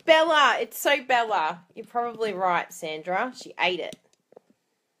 Bella, it's so Bella. You're probably right, Sandra. She ate it.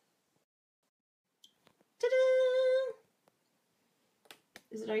 Ta-da!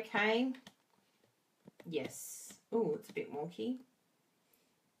 Is it okay? Yes. Oh, it's a bit wonky.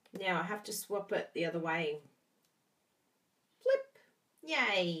 Now I have to swap it the other way. Flip.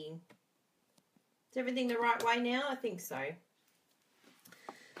 Yay. Is everything the right way now? I think so.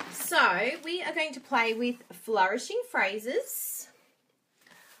 So we are going to play with flourishing phrases.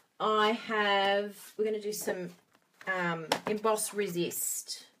 we're going to do some emboss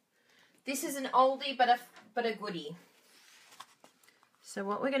resist. This is an oldie but a goodie. So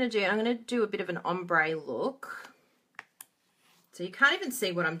what we're going to do, I'm going to do a bit of an ombre look. So you can't even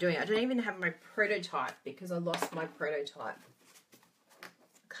see what I'm doing. I don't even have my prototype because I lost my prototype.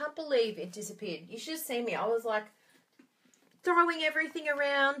 I can't believe it disappeared. You should have seen me. I was like throwing everything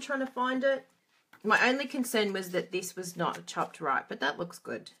around trying to find it. My only concern was that this was not chopped right, but that looks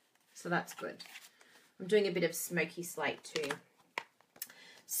good. So that's good. I'm doing a bit of smoky slate too.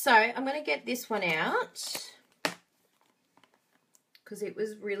 So I'm going to get this one out because it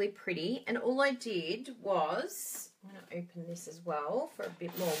was really pretty. And all I did was, I'm going to open this as well for a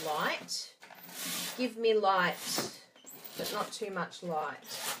bit more light. Give me light, but not too much light.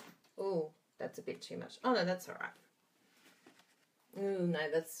 Oh, that's a bit too much. Oh, no, that's all right. Oh, no,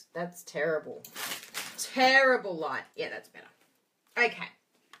 that's terrible. Terrible light. Yeah, that's better. Okay.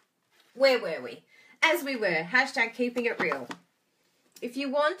 Where were we? As we were. Hashtag keeping it real. If you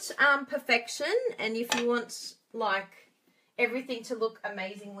want perfection and if you want, like, everything to look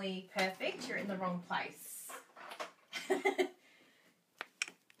amazingly perfect, you're in the wrong place.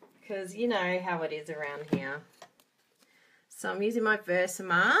 Because you know how it is around here. So I'm using my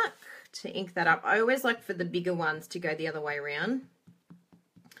Versamark to ink that up. I always like for the bigger ones to go the other way around.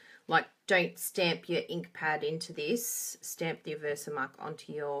 Like, don't stamp your ink pad into this. Stamp the Versamark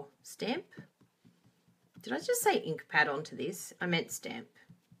onto your stamp. Did I just say ink pad onto this? I meant stamp.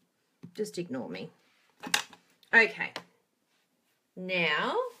 Just ignore me. Okay.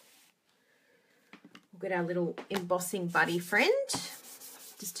 Now, we'll get our little embossing buddy friend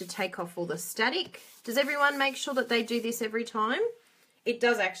just to take off all the static. Does everyone make sure that they do this every time? It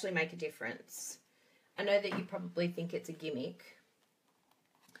does actually make a difference. I know that you probably think it's a gimmick,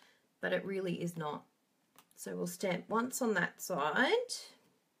 but it really is not. So we'll stamp once on that side.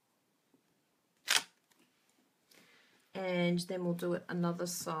 And then we'll do it another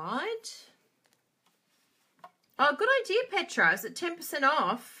side. Oh, good idea, Petra. Is it 10%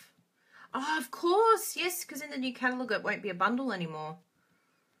 off? Oh, of course. Yes, because in the new catalogue it won't be a bundle anymore.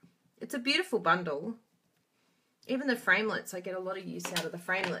 It's a beautiful bundle. Even the framelits, I get a lot of use out of the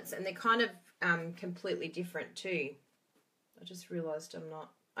framelits. And they're kind of completely different too. I just realised I'm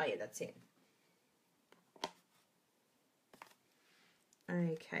not... Oh, yeah, that's it.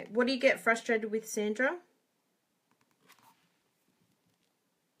 Okay. What do you get frustrated with, Sandra?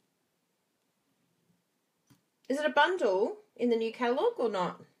 Is it a bundle in the new catalogue or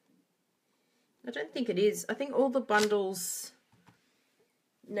not? I don't think it is. I think all the bundles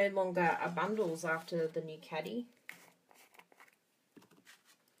no longer are bundles after the new caddy.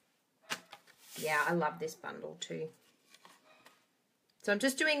 Yeah, I love this bundle too. So I'm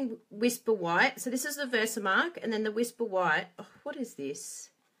just doing Whisper White. So this is the Versamark and then the Whisper White. Oh, what is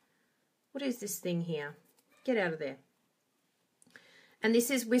this? What is this thing here? Get out of there. And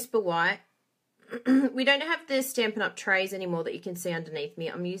this is Whisper White. We don't have the Stampin' Up! Trays anymore that you can see underneath me.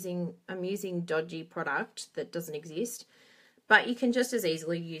 I'm using dodgy product that doesn't exist. But you can just as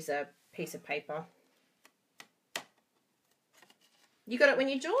easily use a piece of paper. You got it when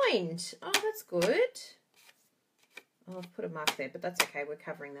you joined. Oh, that's good. Oh, I've put a mark there, but that's okay. We're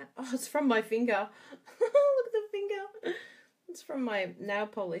covering that. Oh, it's from my finger. Look at the finger. It's from my nail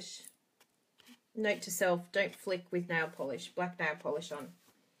polish. Note to self, don't flick with nail polish. Black nail polish on.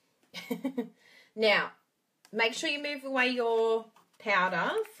 Now, make sure you move away your powder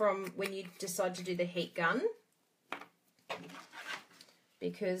from when you decide to do the heat gun,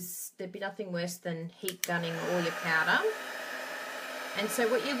 because there'd be nothing worse than heat gunning all your powder. And so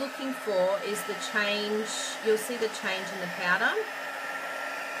what you're looking for is the change. You'll see the change in the powder.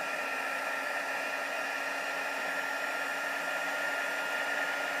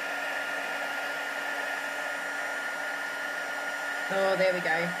 Oh, there we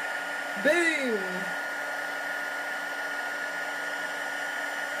go. Boom!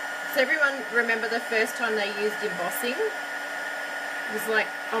 So everyone remember the first time they used embossing? It was like,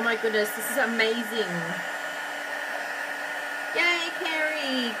 oh my goodness, this is amazing. Yay,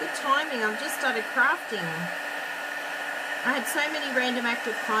 Carrie! Good timing. I've just started crafting. I had so many random act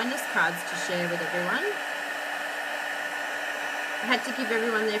of kindness cards to share with everyone. I had to give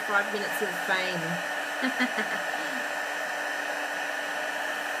everyone their 5 minutes of fame.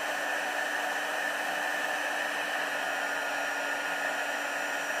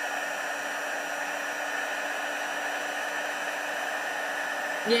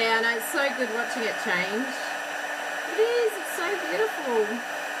 Yeah, I know, it's so good watching it change. It is, it's so beautiful.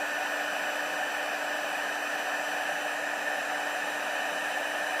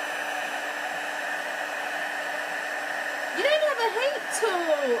 You don't have a heat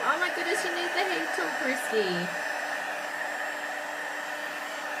tool. Oh my goodness, you need the heat tool, Christy.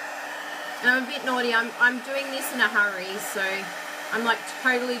 I'm a bit naughty. I'm doing this in a hurry, so I'm like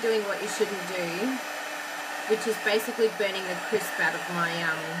totally doing what you shouldn't do, which is basically burning the crisp out of my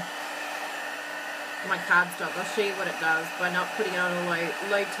my cardstock. I'll show you what it does by not putting it on a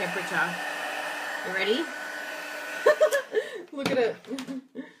low temperature. You ready? Look at it.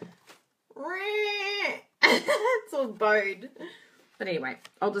 It's all bowed. But anyway,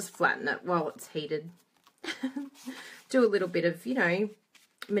 I'll just flatten it while it's heated. Do a little bit of, you know,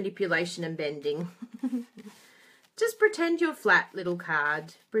 manipulation and bending. Just pretend you're flat, little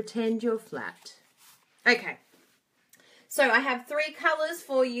card. Pretend you're flat. Okay. So I have 3 colours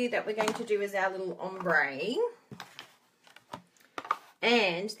for you that we're going to do as our little ombre.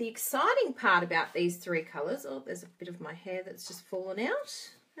 And the exciting part about these 3 colours, oh, there's a bit of my hair that's just fallen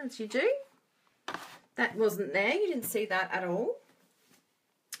out, as you do. That wasn't there, you didn't see that at all.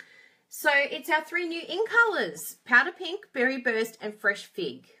 So it's our 3 new ink colours, Powder Pink, Berry Burst and Fresh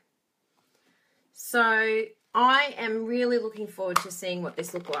Fig. So I am really looking forward to seeing what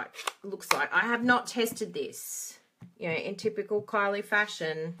this looks like. I have not tested this. You know, in typical Kylie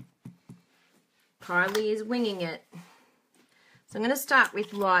fashion, Kylie is winging it. So I'm going to start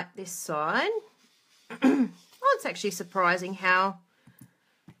with light this side. Oh, it's actually surprising how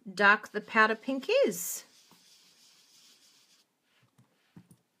dark the powder pink is.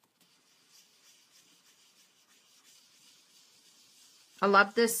 I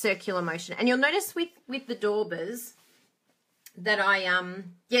love the circular motion. And you'll notice with the daubers that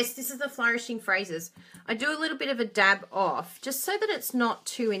yes, this is the Flourishing Phrases. I do a little bit of a dab off just so that it's not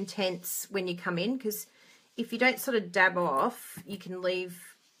too intense when you come in, because if you don't sort of dab off, you can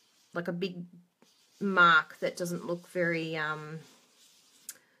leave like a big mark that doesn't look very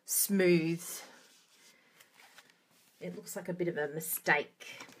smooth. It looks like a bit of a mistake.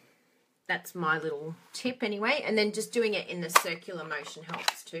 That's my little tip anyway. And then just doing it in the circular motion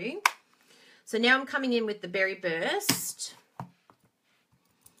helps too. So now I'm coming in with the Berry Burst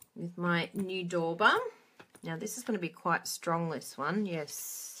with my new dauber. Now this is going to be quite strong, this one,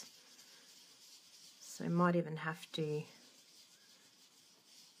 yes. So I might even have to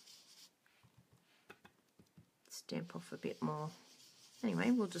stamp off a bit more.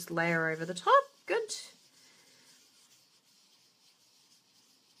 Anyway, we'll just layer over the top. Good.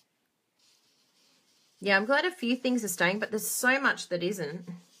 Yeah, I'm glad a few things are staying, but there's so much that isn't.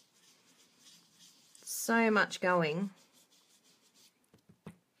 So much going.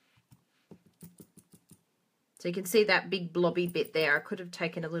 So you can see that big blobby bit there. I could have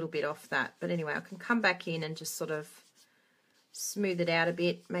taken a little bit off that. But anyway, I can come back in and just sort of smooth it out a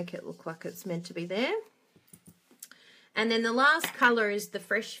bit, make it look like it's meant to be there. And then the last colour is the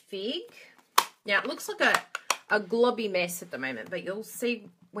Fresh Fig. Now, it looks like a globby mess at the moment, but you'll see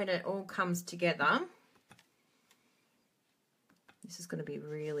when it all comes together. This is going to be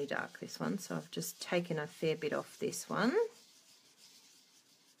really dark, this one, so I've just taken a fair bit off this one.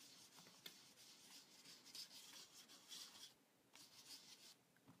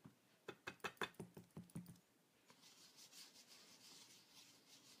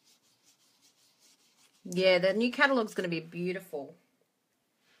 Yeah, the new catalogue's going to be beautiful.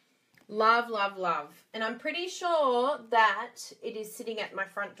 Love, love, love. And I'm pretty sure that it is sitting at my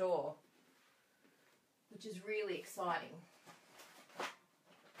front door, which is really exciting.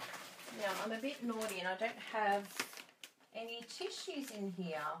 Now, I'm a bit naughty and I don't have any tissues in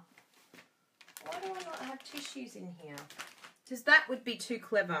here. Why do I not have tissues in here? Because that would be too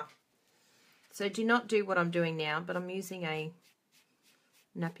clever. So do not do what I'm doing now, but I'm using a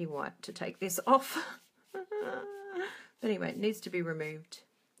nappy wipe to take this off. But anyway, it needs to be removed.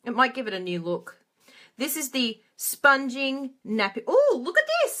 It might give it a new look. This is the sponging nappy. Oh, look at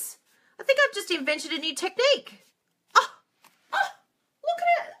this. I think I've just invented a new technique. Oh, look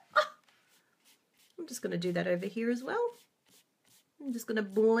at it. Oh. I'm just going to do that over here as well. I'm just going to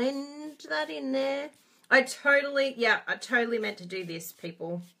blend that in there. I totally meant to do this,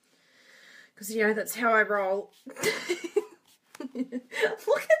 people. Because, you know, that's how I roll. Look at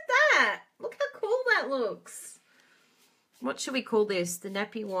that. Look how cool that looks. What should we call this? The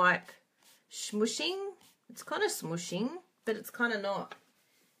nappy wipe smushing? It's kind of smushing, but it's kind of not.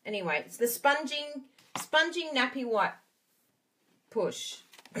 Anyway, it's the sponging nappy wipe push.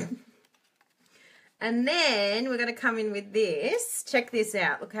 And then we're going to come in with this. Check this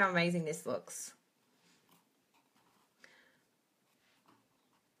out. Look how amazing this looks.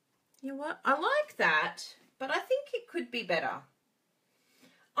 You know what? I like that, but I think it could be better.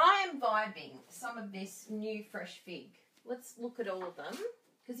 I am vibing some of this new fresh fig. Let's look at all of them.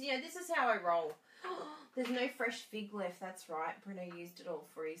 Because, you know, this is how I roll. There's no fresh fig left. That's right. Bruno used it all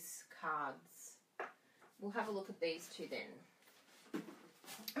for his cards. We'll have a look at these two then.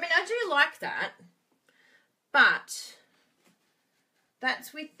 I mean, I do like that. But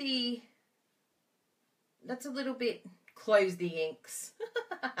that's with the... That's a little bit... Close the inks.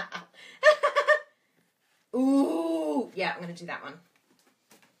 Ooh. Yeah, I'm going to do that one.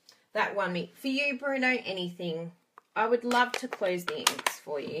 That one, me. For you, Bruno, anything. I would love to close the inks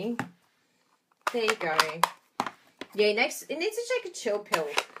for you. There you go. Yeah, next, it needs to take a chill pill.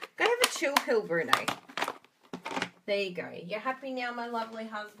 Go have a chill pill, Bruno. There you go. You're happy now, my lovely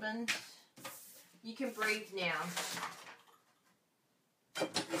husband? You can breathe now.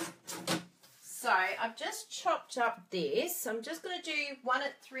 So, I've just chopped up this. I'm just going to do one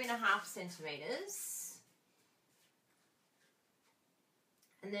at 3.5 centimetres.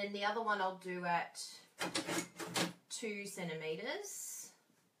 And then the other one I'll do at 2 centimetres.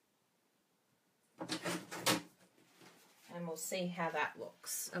 And we'll see how that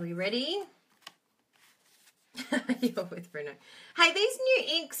looks. Are we ready? You're with Bruno. Hey, these new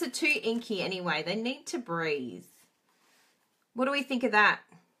inks are too inky anyway. They need to breathe. What do we think of that?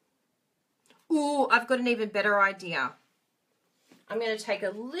 Ooh, I've got an even better idea. I'm going to take a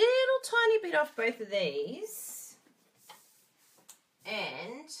little tiny bit off both of these.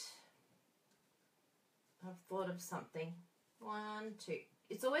 And I've thought of something. 1, 2.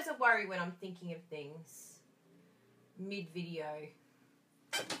 It's always a worry when I'm thinking of things mid-video.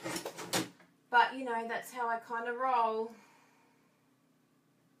 But, you know, that's how I kind of roll.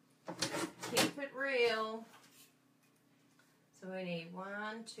 Keep it real. So we need 1,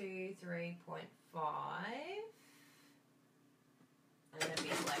 2, 3.5. And a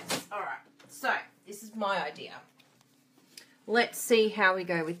bit less. All right. So, this is my idea. Let's see how we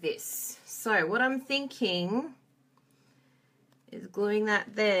go with this. So, what I'm thinking is gluing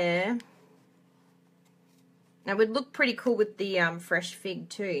that there. Now, it would look pretty cool with the fresh fig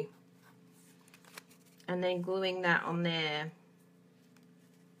too. And then gluing that on there.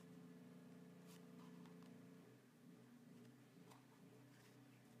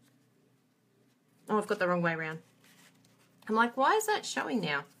 Oh, I've got the wrong way around. I'm like, why is that showing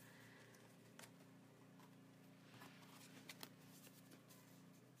now?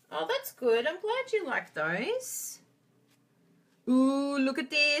 Oh, that's good. I'm glad you like those. Ooh, look at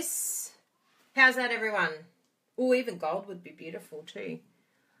this. How's that, everyone? Ooh, even gold would be beautiful too.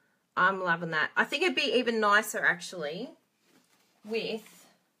 I'm loving that. I think it'd be even nicer, actually, with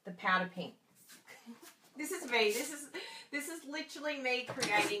the powder pink. This is me. This is literally me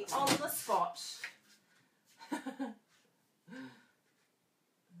creating on the spot.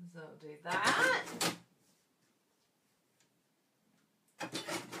 So I'll do that.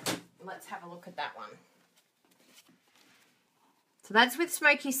 Let's have a look at that one. So that's with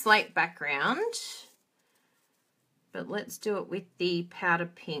smoky slate background. But let's do it with the powder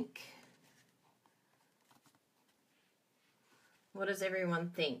pink. What does everyone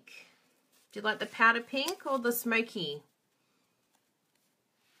think? Do you like the powder pink or the smoky?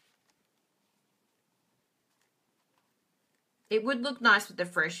 It would look nice with the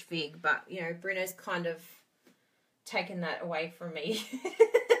fresh fig, but, you know, Bruno's kind of taken that away from me.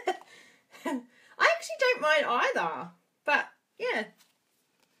 I actually don't mind either, but, yeah.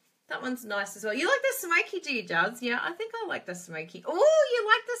 That one's nice as well. You like the smoky, do you, Juz? Yeah, I think I like the smoky. Oh, you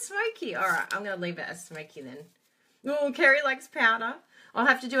like the smoky. All right, I'm going to leave it as smoky then. Oh, Kerry likes powder. I'll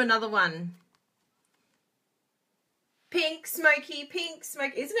have to do another one. Pink, smoky, pink,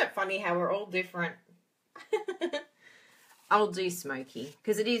 smoky. Isn't it funny how we're all different? I'll do smoky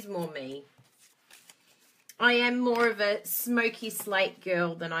because it is more me. I am more of a smoky slate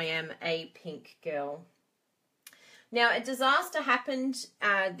girl than I am a pink girl. Now, a disaster happened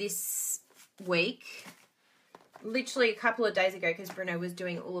this week, literally a couple of days ago, because Bruno was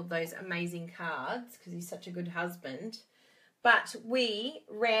doing all of those amazing cards because he's such a good husband. But we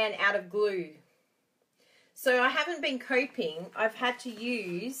ran out of glue. So I haven't been coping. I've had to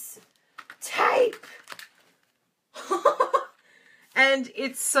use tape. And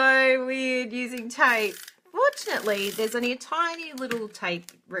it's so weird using tape. Fortunately, there's only a tiny little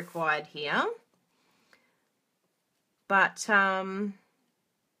tape required here. But,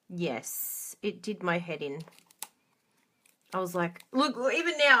 yes, it did my head in. I was like, look,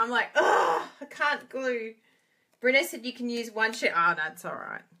 even now I'm like, oh, I can't glue. Bruno said you can use one sheet. Oh, that's all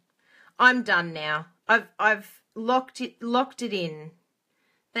right. I'm done now. I've locked it in.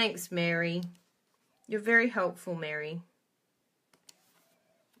 Thanks, Mary. You're very helpful, Mary.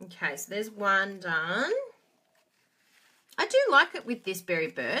 Okay, so there's one done. I do like it with this berry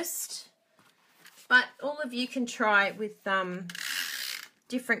burst, but all of you can try it with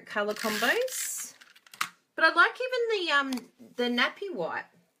different colour combos. But I like even the nappy white.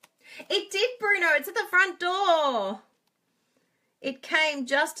 It did, Bruno. It's at the front door. It came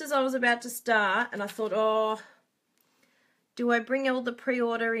just as I was about to start, and I thought, oh, do I bring all the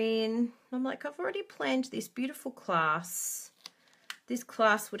pre-order in? I'm like, I've already planned this beautiful class. This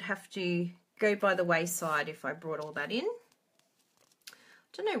class would have to go by the wayside if I brought all that in.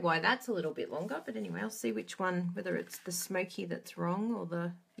 Don't know why that's a little bit longer, but anyway, I'll see which one, whether it's the smoky that's wrong or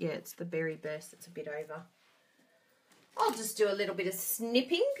the, yeah, it's the berry burst that's a bit over. I'll just do a little bit of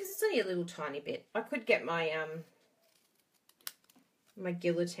snipping because it's only a little tiny bit. I could get my my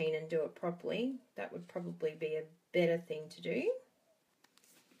guillotine and do it properly. That would probably be a better thing to do.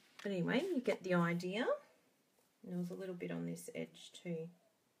 But anyway, you get the idea. And there was a little bit on this edge too.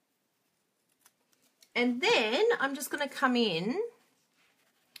 And then I'm just going to come in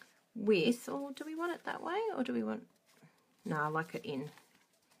with, or do we want it that way or do we want, no, I like it in.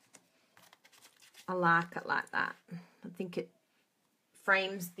 I like it like that. I think it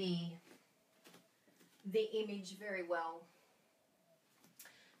frames the image very well.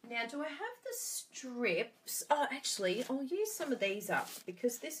 Now, do I have the strips? Oh, actually, I'll use some of these up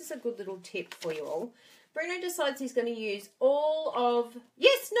because this is a good little tip for you all. Bruno decides he's going to use all of...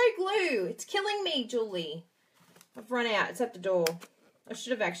 Yes, no glue. It's killing me, Julie. I've run out. It's at the door. I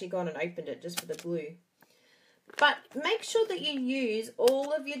should have actually gone and opened it just for the glue. But make sure that you use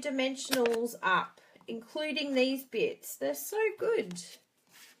all of your dimensionals up, including these bits. They're so good.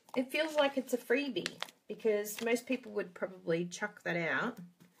 It feels like it's a freebie because most people would probably chuck that out.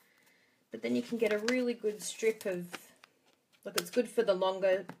 But then you can get a really good strip of... Look, it's good for the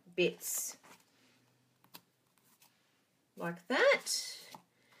longer bits. Like that.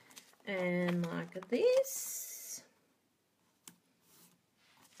 And like this.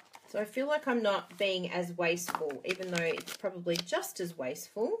 So I feel like I'm not being as wasteful, even though it's probably just as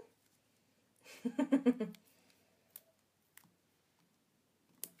wasteful.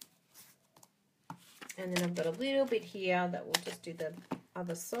 And then I've got a little bit here that will just do the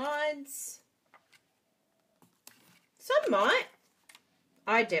other sides. Some might.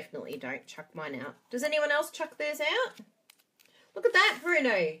 I definitely don't chuck mine out. Does anyone else chuck theirs out? Look at that,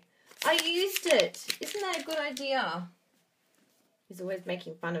 Bruno. I used it. Isn't that a good idea? He's always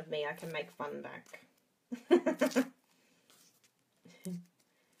making fun of me. I can make fun back.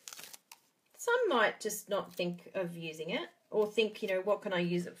 Some might just not think of using it. Or think, you know, what can I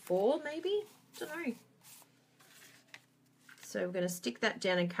use it for, maybe? Don't know. So we're going to stick that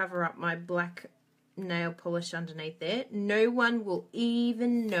down and cover up my black nail polish underneath there. No one will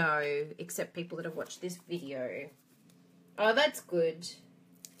even know except people that have watched this video. Oh, that's good.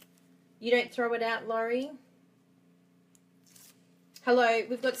 You don't throw it out, Laurie? Hello,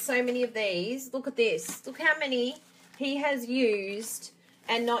 we've got so many of these. Look at this. Look how many he has used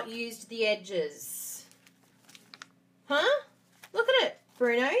and not used the edges. Huh? Look at it,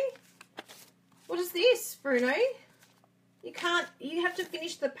 Bruno. What is this, Bruno? You can't, you have to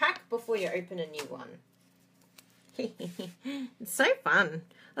finish the pack before you open a new one. It's so fun.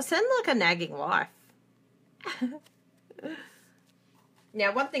 I sound like a nagging wife.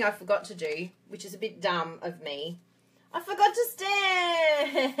 Now, one thing I forgot to do, which is a bit dumb of me, I forgot to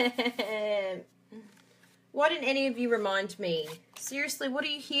stamp. Why didn't any of you remind me? Seriously, what are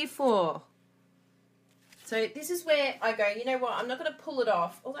you here for? So this is where I go, you know what, I'm not going to pull it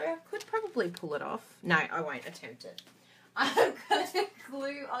off, although I could probably pull it off. No, I won't attempt it. I'm going to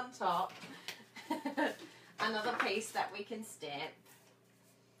glue on top another piece that we can stamp.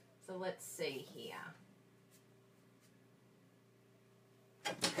 So let's see here.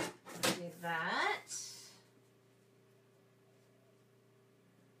 Do that.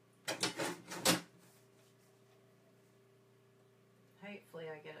 Hopefully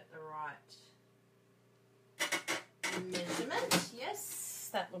I get it the right measurement. Yes,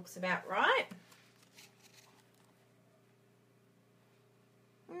 that looks about right.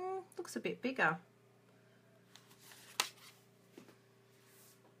 Looks a bit bigger.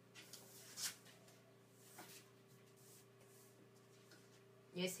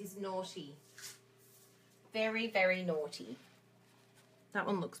 Yes, he's naughty. Very, very naughty. That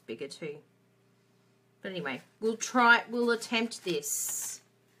one looks bigger too. But anyway, we'll attempt this.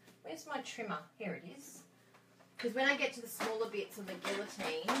 Where's my trimmer? Here it is. Because when I get to the smaller bits of the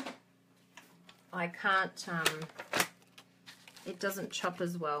guillotine, I can't, it doesn't chop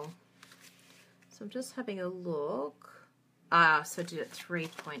as well. So I'm just having a look. So I did it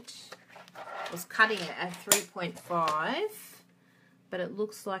I was cutting it at 3.5, but it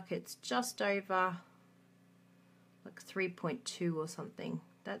looks like it's just over like 3.2 or something.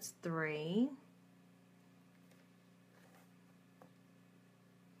 That's 3.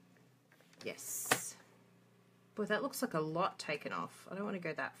 Yes. Boy, that looks like a lot taken off. I don't want to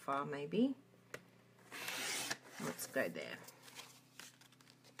go that far, maybe. Let's go there.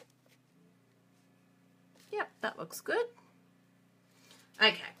 Yep, that looks good.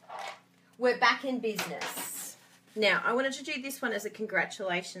 Okay. We're back in business. Now, I wanted to do this one as a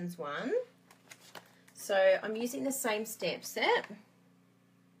congratulations one. So, I'm using the same stamp set.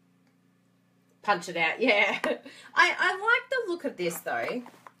 Punch it out, yeah. I like the look of this, though.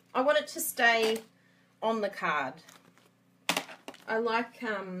 I want it to stay on the card. I like,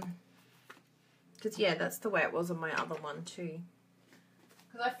 because, yeah, that's the way it was on my other one, too.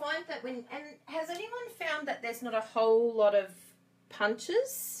 Because I find that and has anyone found that there's not a whole lot of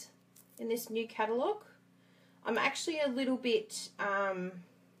punches in this new catalogue? I'm actually a little bit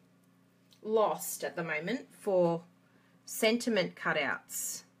lost at the moment for sentiment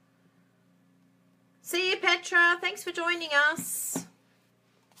cutouts. See you, Petra. Thanks for joining us.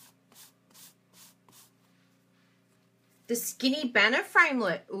 The skinny banner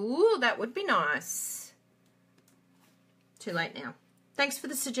framelit. Ooh, that would be nice. Too late now. Thanks for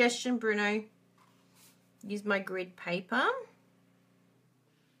the suggestion, Bruno. Use my grid paper.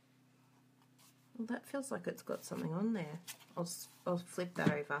 Well, that feels like it's got something on there. I'll flip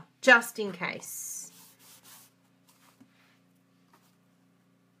that over, just in case.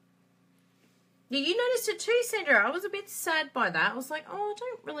 Yeah, you noticed it too, Sandra. I was a bit sad by that. I was like, oh, I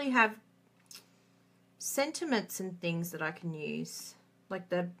don't really have sentiments and things that I can use, like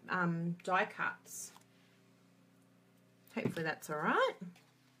the die cuts. Hopefully that's all right.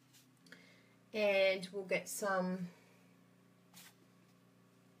 And we'll get some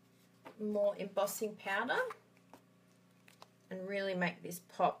more embossing powder and really make this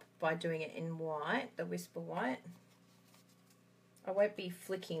pop by doing it in white, the Whisper White. I won't be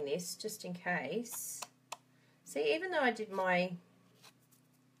flicking this just in case. See, even though I did my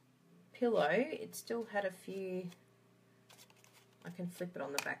pillow, it still had a few. I can flip it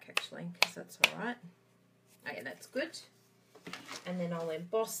on the back actually, because that's all right. Oh yeah, that's good. And then I'll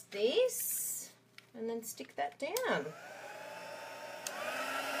emboss this and then stick that down.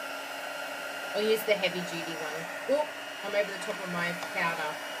 I'll use the heavy duty one. Oh, I'm over the top of my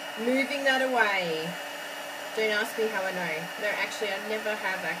powder. Moving that away. Don't ask me how I know. No, actually, I never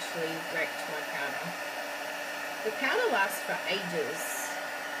have actually wrecked my powder. The powder lasts for ages.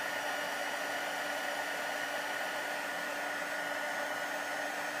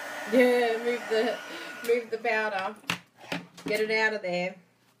 Yeah, move the powder. Get it out of there.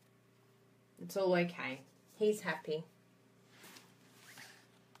 It's all okay. He's happy.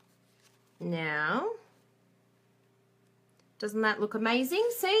 Now, doesn't that look amazing?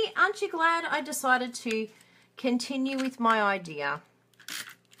 See, aren't you glad I decided to continue with my idea?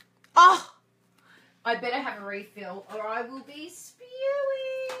 Oh, I better have a refill or I will be spewing.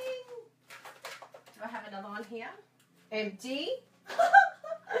 Do I have another one here? Empty.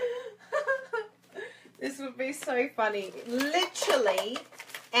 This would be so funny. Literally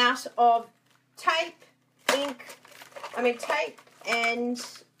out of tape and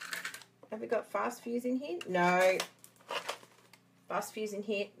have we got fast fuse in here? No. Fast fuse in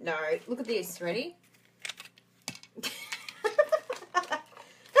here? No. Look at this. Ready?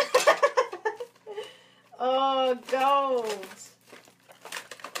 Oh, gold.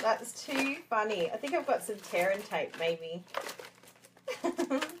 That's too funny. I think I've got some tear and tape, maybe.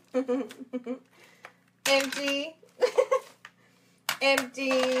 Empty.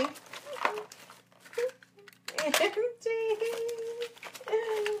 Empty. Empty.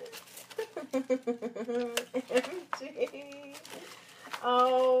 Empty.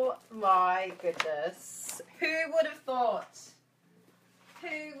 Oh my goodness. Who would have thought?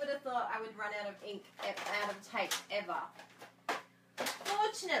 Who would have thought I would run out of ink, out of tape ever?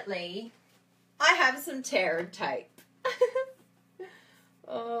 Fortunately, I have some tear and tape.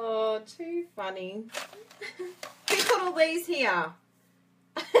 Oh, too funny. Who put all these here?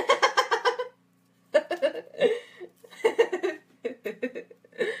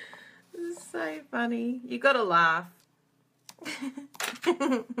 This is so funny. You got to laugh.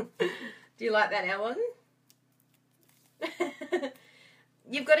 Do you like that, Ellen?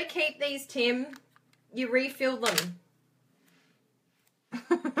 You've got to keep these, Tim. you refill them.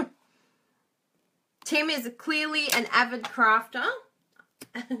 Tim is clearly an avid crafter.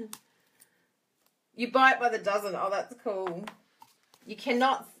 You buy it by the dozen. Oh, that's cool. You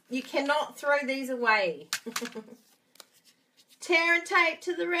cannot throw these away. Tear and tape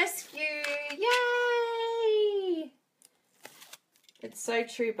to the rescue. Yay! It's so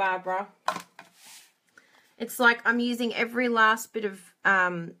true, Barbara. It's like I'm using every last bit of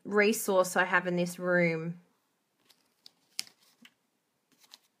resource I have in this room.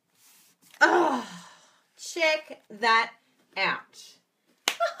 Oh, check that out.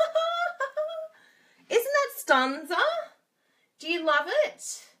 Isn't that stunza? Do you love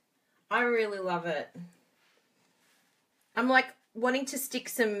it? I really love it. I'm like wanting to stick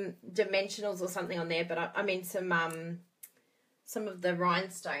some dimensionals or something on there, but I mean some of the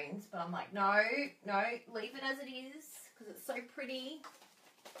rhinestones, but I'm like, no, leave it as it is because it's so pretty.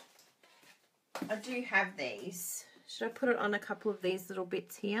 I do have these. Should I put it on a couple of these little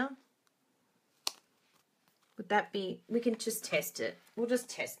bits here? Would that be, we can just test it. We'll just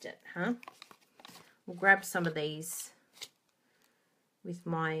test it, huh? We'll grab some of these with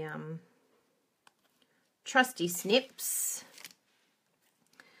my trusty snips.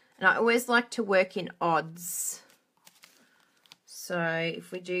 And I always like to work in odds. So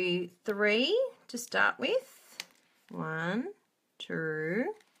if we do 3 to start with, 1, 2,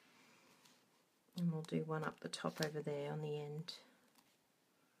 and we'll do 1 up the top over there on the end.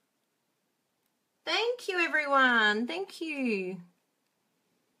 Thank you, everyone. Thank you.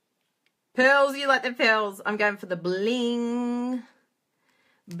 Pearls, you like the pearls. I'm going for the bling.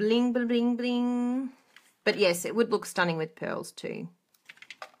 Bling, bling, bling, bling. But yes, it would look stunning with pearls too.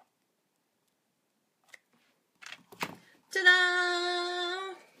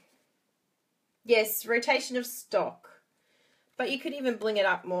 Ta-da! Yes, rotation of stock. But you could even bling it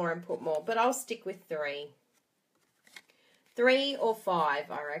up more and put more. But I'll stick with 3. 3 or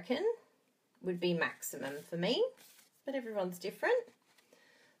 5, I reckon, would be maximum for me. But everyone's different.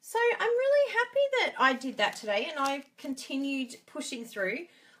 So I'm really happy that I did that today and I continued pushing through.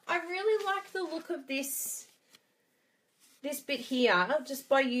 I really like the look of this bit here just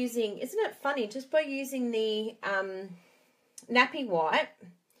by using, isn't it funny, just by using the nappy white,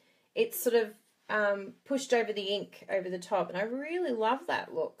 it's sort of pushed over the ink over the top, and I really love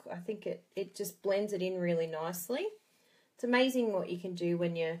that look. I think it just blends it in really nicely. It's amazing what you can do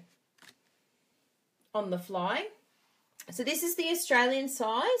when you're on the fly. So this is the Australian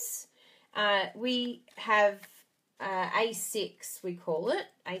size. We have A6, we call it,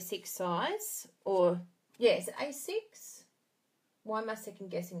 A6 size, or, yeah, is it A6? Why am I second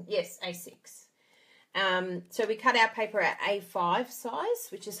guessing? Yes, A6. So we cut our paper at A5 size,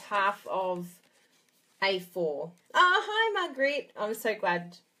 which is half of A4. Oh, hi, Margaret. I'm so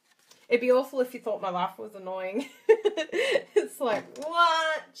glad. It'd be awful if you thought my laugh was annoying. It's like,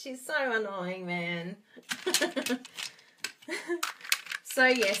 what? She's so annoying, man. So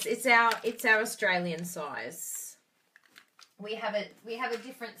yes, it's our Australian size. We have a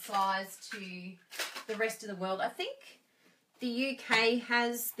different size to the rest of the world. I think the UK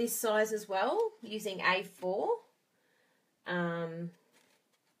has this size as well, using A4.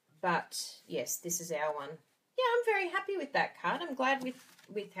 But yes, this is our one. Yeah, I'm very happy with that card. I'm glad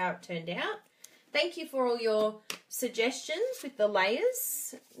with how it turned out. Thank you for all your suggestions with the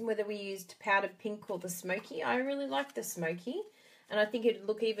layers, whether we used powdered pink or the smoky. I really like the smoky, and I think it'd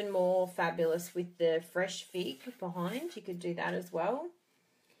look even more fabulous with the fresh fig behind. You could do that as well.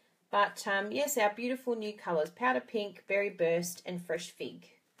 But yes, our beautiful new colours, powder pink, berry burst, and fresh fig.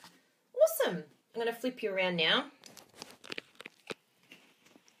 Awesome. I'm going to flip you around now.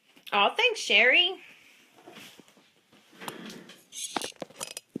 Oh, thanks, Sherry.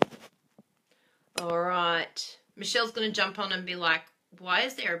 All right. Michelle's going to jump on and be like, why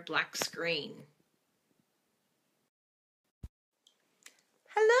is there a black screen?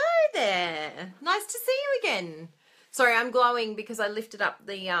 Hello there. Nice to see you again. Sorry, I'm glowing because I lifted up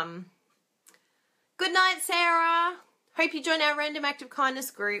the... Good night, Sarah. Hope you join our Random Act of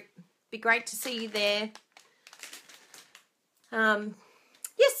Kindness group. Be great to see you there.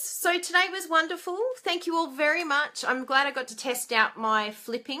 Yes, so today was wonderful. Thank you all very much. I'm glad I got to test out my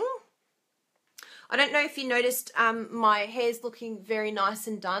flipping. I don't know if you noticed my hair's looking very nice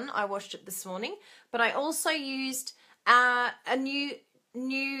and done. I washed it this morning. But I also used a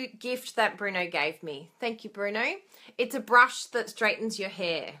new gift that Bruno gave me. Thank you, Bruno. It's a brush that straightens your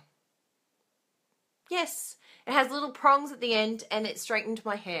hair. Yes, it has little prongs at the end and it straightened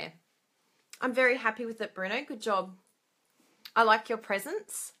my hair. I'm very happy with it, Bruno. Good job. I like your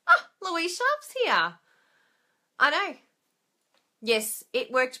presents. Ah, Louise Sharp's here. I know. Yes,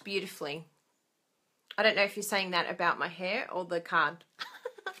 it worked beautifully. I don't know if you're saying that about my hair or the card.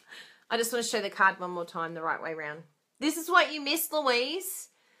 I just want to show the card one more time the right way around. This is what you missed, Louise.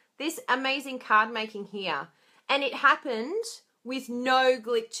 This amazing card making here. And it happened with no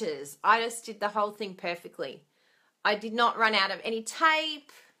glitches. I just did the whole thing perfectly. I did not run out of any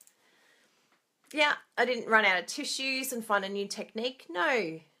tape. Yeah, I didn't run out of tissues and find a new technique.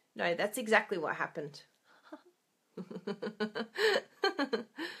 No, that's exactly what happened.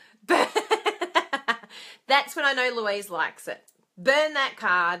 That's when I know Louise likes it. Burn that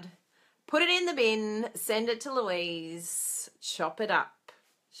card, put it in the bin, send it to Louise, chop it up.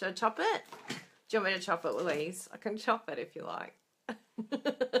 Should I chop it? Do you want me to chop it, Louise? I can chop it if you like.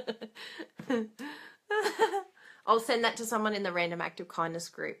 I'll send that to someone in the Random Act of Kindness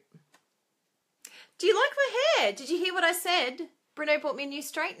group. Do you like my hair? Did you hear what I said? Bruno bought me a new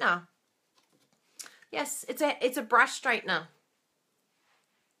straightener. Yes, it's a brush straightener.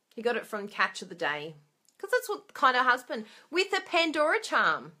 He got it from Catch of the Day. Because that's what kind of husband. With a Pandora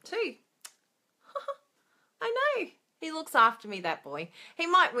charm, too. I know. He looks after me, that boy. He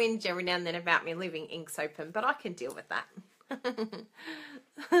might whinge every now and then about me leaving inks open, but I can deal with that.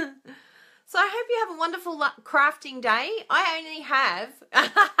 So I hope you have a wonderful crafting day. I only have...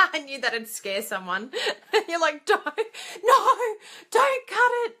 I knew that'd scare someone. You're like, don't cut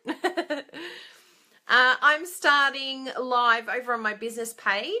it. I'm starting live over on my business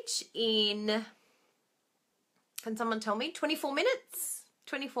page in... Can someone tell me? 24 minutes?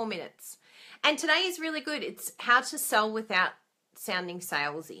 24 minutes. And today is really good. It's how to sell without sounding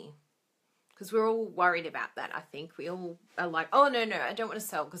salesy. Because we're all worried about that, I think. We all are like, oh, no, I don't want to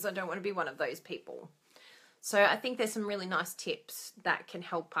sell because I don't want to be one of those people. So I think there's some really nice tips that can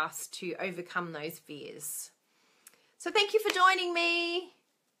help us to overcome those fears. So thank you for joining me.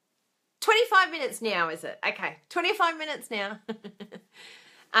 25 minutes now, is it? Okay, 25 minutes now.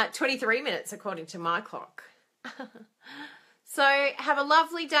 23 minutes according to my clock. So have a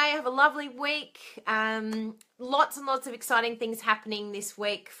lovely day, have a lovely week. Lots and lots of exciting things happening this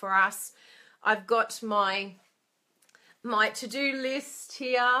week for us. I've got my to-do list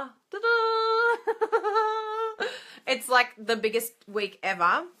here. Ta-da! It's like the biggest week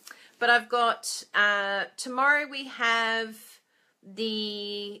ever. But I've got, tomorrow we have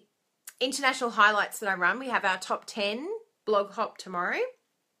the international highlights that I run. We have our top 10 blog hop tomorrow.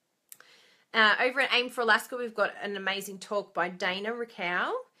 Over at Aim for Alaska, we've got an amazing talk by Dana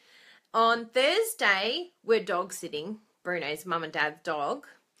Rakow. On Thursday, we're dog sitting, Bruno's mum and dad's dog.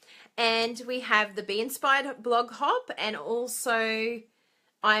 And we have the Be Inspired blog hop, and also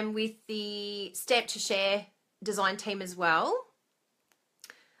I'm with the Stamp to Share design team as well.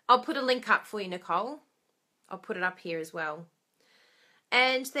 I'll put a link up for you, Nicole. I'll put it up here as well.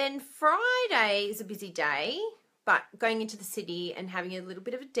 And then Friday is a busy day, but going into the city and having a little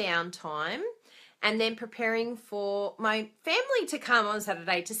bit of a downtime, and then preparing for my family to come on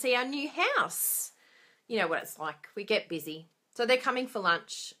Saturday to see our new house. You know what it's like. We get busy. So they're coming for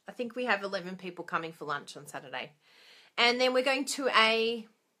lunch. I think we have 11 people coming for lunch on Saturday. And then we're going to a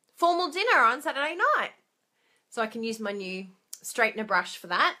formal dinner on Saturday night. So I can use my new straightener brush for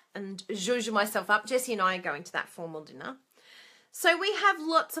that and zhuzh myself up. Jessie and I are going to that formal dinner. So we have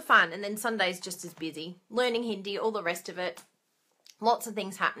lots of fun, and then Sunday's just as busy. Learning Hindi, all the rest of it. Lots of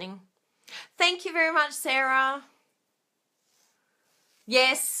things happening. Thank you very much, Sarah.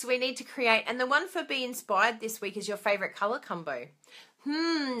 Yes, we need to create. And the one for Be Inspired this week is your favourite colour combo.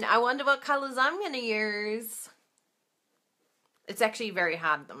 I wonder what colours I'm going to use. It's actually very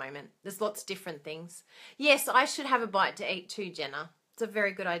hard at the moment. There's lots of different things. Yes, I should have a bite to eat too, Jenna. It's a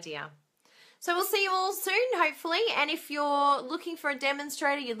very good idea. So we'll see you all soon, hopefully. And if you're looking for a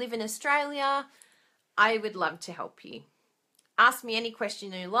demonstrator, you live in Australia, I would love to help you. Ask me any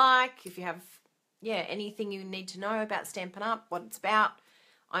question you like. If you have, anything you need to know about Stampin' Up, what it's about,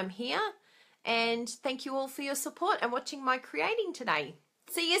 I'm here. And thank you all for your support and watching my creating today.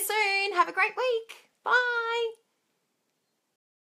 See you soon. Have a great week. Bye.